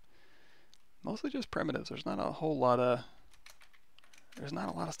 Mostly just primitives. There's not a whole lot of. There's not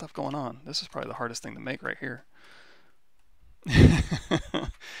a lot of stuff going on. This is probably the hardest thing to make right here.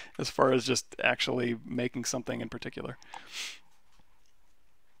 As far as just actually making something in particular.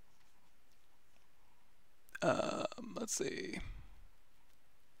 Let's see.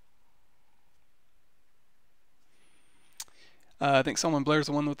 I think Solomon Blair's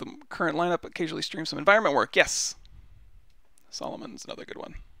the one with the current lineup, occasionally streams some environment work. Yes. Solomon's another good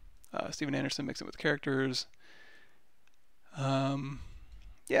one. Steven Anderson mixing with characters.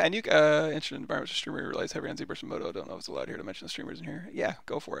 Yeah, and you interested in environments streamer relies heavy on ZBrush and Moto. Don't know if it's allowed here to mention the streamers in here. Yeah,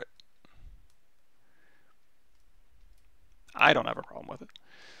 go for it. I don't have a problem with it.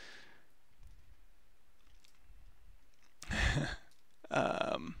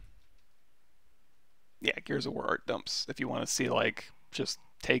 Yeah, Gears of War art dumps. If you want to see like just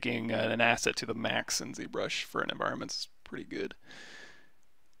taking an asset to the max in ZBrush for an environment, is pretty good.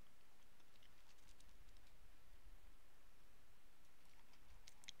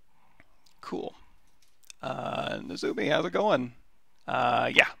 Cool. Nizumi, how's it going?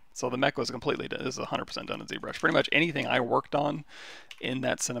 Yeah, so the mech was completely done. This is 100% done in ZBrush. Pretty much anything I worked on in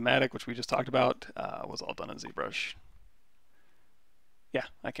that cinematic, which we just talked about, was all done in ZBrush. Yeah,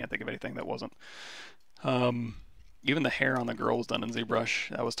 I can't think of anything that wasn't. Even the hair on the girl was done in ZBrush.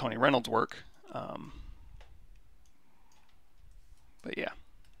 That was Tony Reynolds' work. But yeah.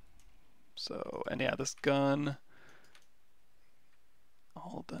 So, and yeah, this gun,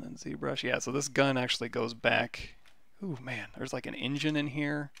 all done in ZBrush. Yeah, so this gun actually goes back. Ooh, man, there's like an engine in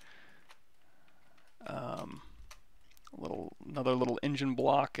here. Another little engine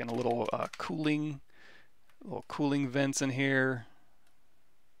block and a little cooling vents in here.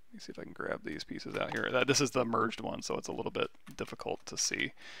 Let me see if I can grab these pieces out here. This is the merged one, so it's a little bit difficult to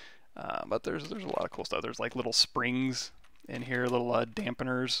see. But there's a lot of cool stuff. There's like little springs in here, little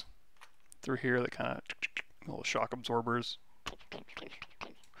dampeners through here that kind of little shock absorbers.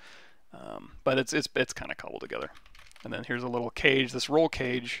 But it's kind of cobbled together. And then here's a little cage. This roll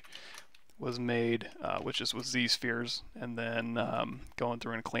cage was made, which is with Z spheres, and then going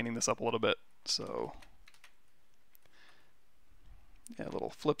through and cleaning this up a little bit. So yeah, little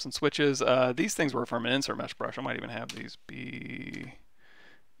flips and switches. These things were from an insert mesh brush. I might even have these be,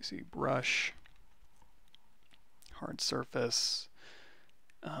 you see, brush, hard surface,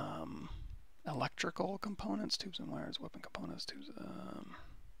 electrical components, tubes and wires, weapon components, tubes.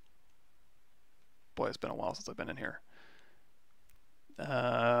 Boy, it's been a while since I've been in here.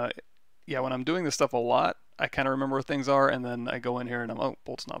 Yeah, when I'm doing this stuff a lot, I kind of remember where things are, and then I go in here and I'm, oh,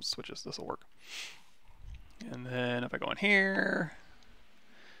 bolts, knobs, switches, this will work. And then if I go in here,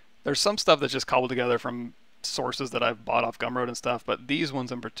 there's some stuff that's just cobbled together from sources that I've bought off Gumroad and stuff, but these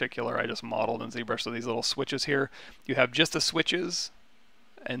ones in particular I just modeled in ZBrush. So these little switches here, you have just the switches,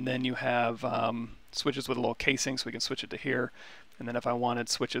 and then you have switches with a little casing, so we can switch it to here. And then if I wanted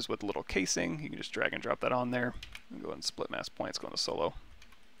switches with a little casing, you can just drag and drop that on there. And go ahead and split mask points, go into solo.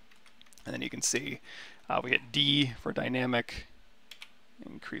 And then you can see we hit D for dynamic,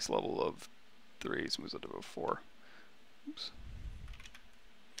 increase level of 3, moves it to a 4. Oops.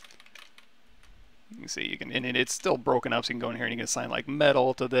 You can see, and it's still broken up, so you can go in here and you can assign like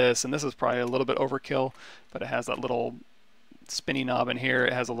metal to this, and this is probably a little bit overkill, but it has that little spinny knob in here.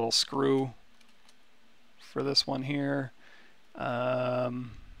 It has a little screw for this one here.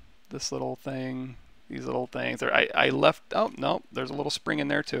 This little thing, these little things. I left, oh no, there's a little spring in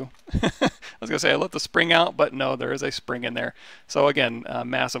there too. I was gonna say I left the spring out, but no, there is a spring in there. So again,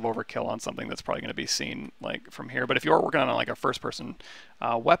 massive overkill on something that's probably gonna be seen like from here. But if you are working on like a first-person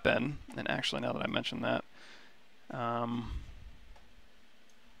weapon, and actually now that I mentioned that, I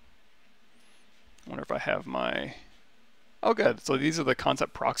wonder if I have my, oh good, so these are the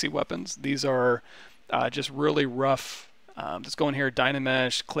concept proxy weapons. These are just really rough. Just go in here,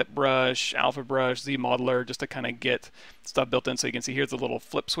 Dynamesh, Clip Brush, Alpha Brush, Z Modeler, just to kind of get stuff built in. So you can see here's the little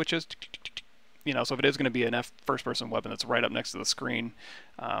flip switches. You know, so if it is going to be an first-person weapon that's right up next to the screen,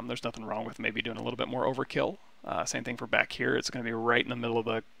 there's nothing wrong with maybe doing a little bit more overkill. Same thing for back here. It's going to be right in the middle of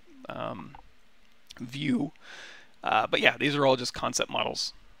the view. But yeah, these are all just concept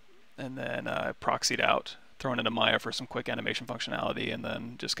models. And then proxied out, thrown into Maya for some quick animation functionality, and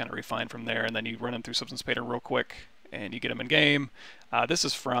then just kind of refine from there. And then you run them through Substance Painter real quick, and you get them in game. This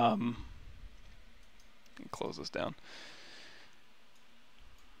is from, let me close this down.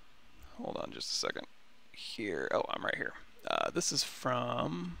 Hold on just a second. Here, oh, I'm right here. This is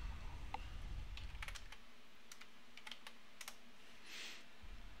from,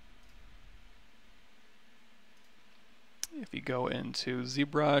 if you go into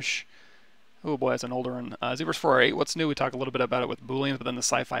ZBrush, oh boy, it's an older one. ZBrush 4.8, what's new? We talked a little bit about it with Booleans, but then the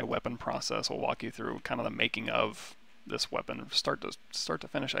sci-fi weapon process will walk you through kind of the making of this weapon, start to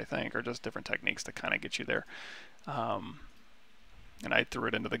finish, I think, or just different techniques to kind of get you there. And I threw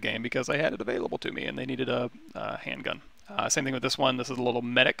it into the game because I had it available to me, and they needed a handgun. Same thing with this one. This is a little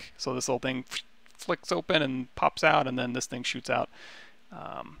medic, so this little thing flicks open and pops out, and then this thing shoots out.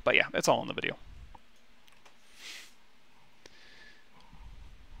 But yeah, it's all in the video.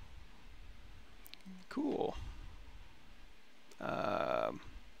 Cool.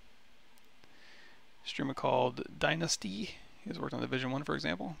 Streamer called Dynasty. He's worked on Division 1, for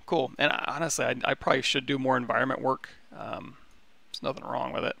example. Cool. And honestly, I probably should do more environment work. There's nothing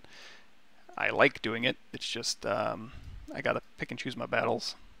wrong with it. I like doing it. It's just I gotta pick and choose my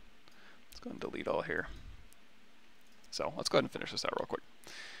battles. Let's go and delete all here. So let's go ahead and finish this out real quick.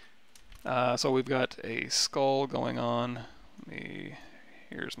 So we've got a skull going on.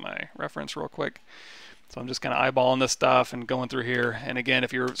 Here's my reference real quick. So I'm just kind of eyeballing this stuff and going through here. And again,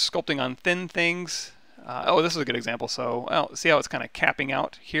 if you're sculpting on thin things, oh, this is a good example. So see how it's kind of capping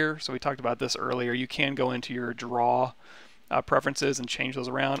out here? So we talked about this earlier. You can go into your draw preferences and change those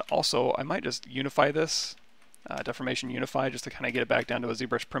around. Also, I might just unify this, deformation unify, just to kind of get it back down to a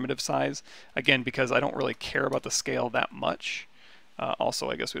ZBrush primitive size. Again, because I don't really care about the scale that much.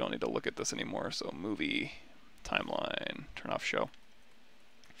 Also, I guess we don't need to look at this anymore. So movie, timeline, turn off show.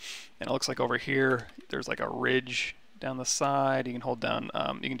 And it looks like over here, there's like a ridge down the side. You can hold down,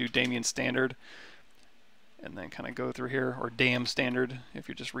 you can do Damien standard, and then kind of go through here, or Dam standard if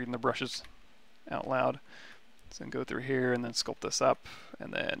you're just reading the brushes out loud. So then go through here and then sculpt this up,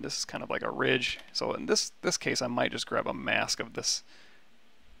 and then this is kind of like a ridge. So in this case, I might just grab a mask of this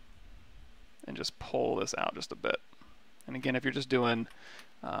and just pull this out just a bit. And again, if you're just doing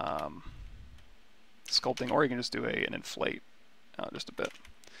sculpting, or you can just do an inflate just a bit.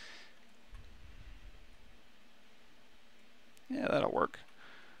 Yeah, that'll work.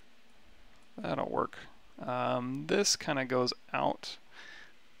 That'll work. This kind of goes out.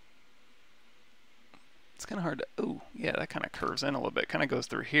 It's kind of hard to, ooh, yeah, that kind of curves in a little bit. Kind of goes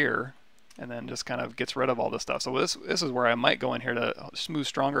through here, and then just kind of gets rid of all this stuff. So this is where I might go in here to smooth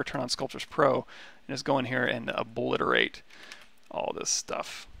stronger, turn on Sculptris Pro, and just go in here and obliterate all this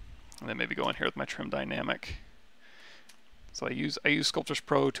stuff. And then maybe go in here with my trim dynamic. So I use Sculptris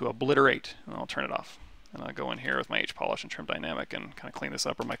Pro to obliterate, and I'll turn it off. And I'll go in here with my H-Polish and trim dynamic and kind of clean this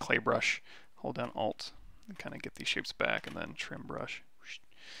up, or my clay brush, hold down Alt, and kind of get these shapes back, and then trim brush,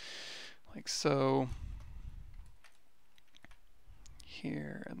 like so.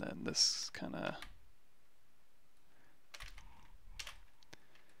 Here, and then this kind of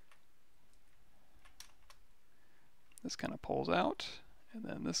pulls out, and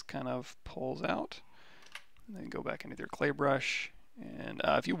then this kind of pulls out, and then go back into your clay brush. And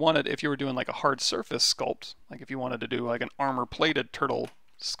if you were doing like a hard surface sculpt, like if you wanted to do like an armor plated turtle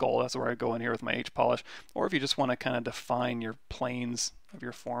skull, that's where I go in here with my H-Polish. Or if you just want to kind of define your planes of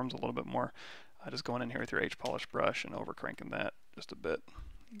your forms a little bit more, just going in here with your H-Polish brush and over cranking that just a bit.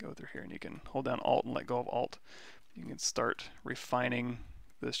 You go through here and you can hold down Alt and let go of Alt. You can start refining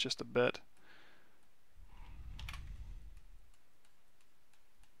this just a bit.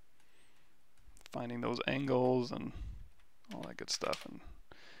 Finding those angles and all that good stuff, and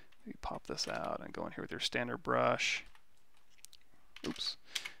maybe pop this out and go in here with your standard brush. Oops,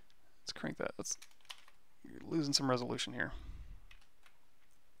 let's crank that. You're losing some resolution here.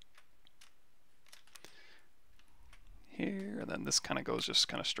 Here, and then this kind of goes just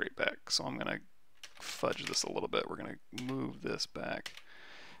kind of straight back. So I'm going to fudge this a little bit. We're going to move this back,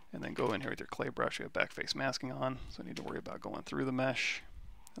 and then go in here with your clay brush. You have back face masking on, so I need to worry about going through the mesh.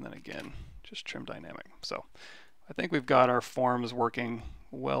 And then again, just trim dynamic. So I think we've got our forms working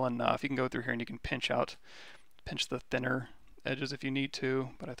well enough. You can go through here and you can pinch the thinner edges if you need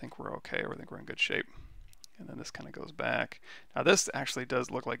to, but I think we're okay. I think we're in good shape. And then this kind of goes back. Now this actually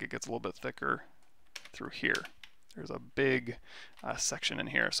does look like it gets a little bit thicker through here. There's a big section in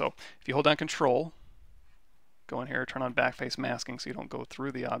here. So if you hold down Control, go in here, turn on back face masking so you don't go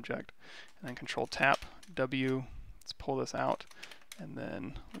through the object, and then Control Tap W. Let's pull this out. And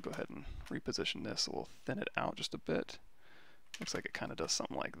then we'll go ahead and reposition this. So we'll thin it out just a bit. Looks like it kind of does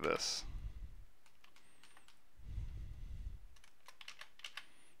something like this.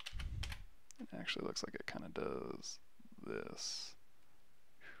 It actually looks like it kind of does this.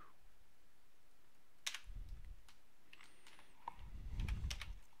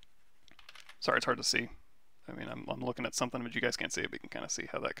 Sorry, it's hard to see. I mean, I'm looking at something, but you guys can't see it, but you can kind of see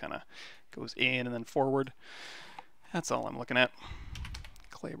how that kind of goes in and then forward. That's all I'm looking at.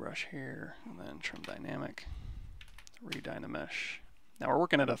 Clay brush here, and then trim dynamic, redynamesh. Now we're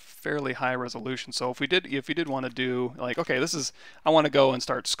working at a fairly high resolution, so if you did want to do like, okay, I want to go and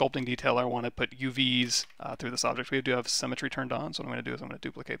start sculpting detail. I want to put UVs through this object. We do have symmetry turned on, so what I'm going to do is I'm going to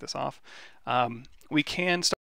duplicate this off. We can start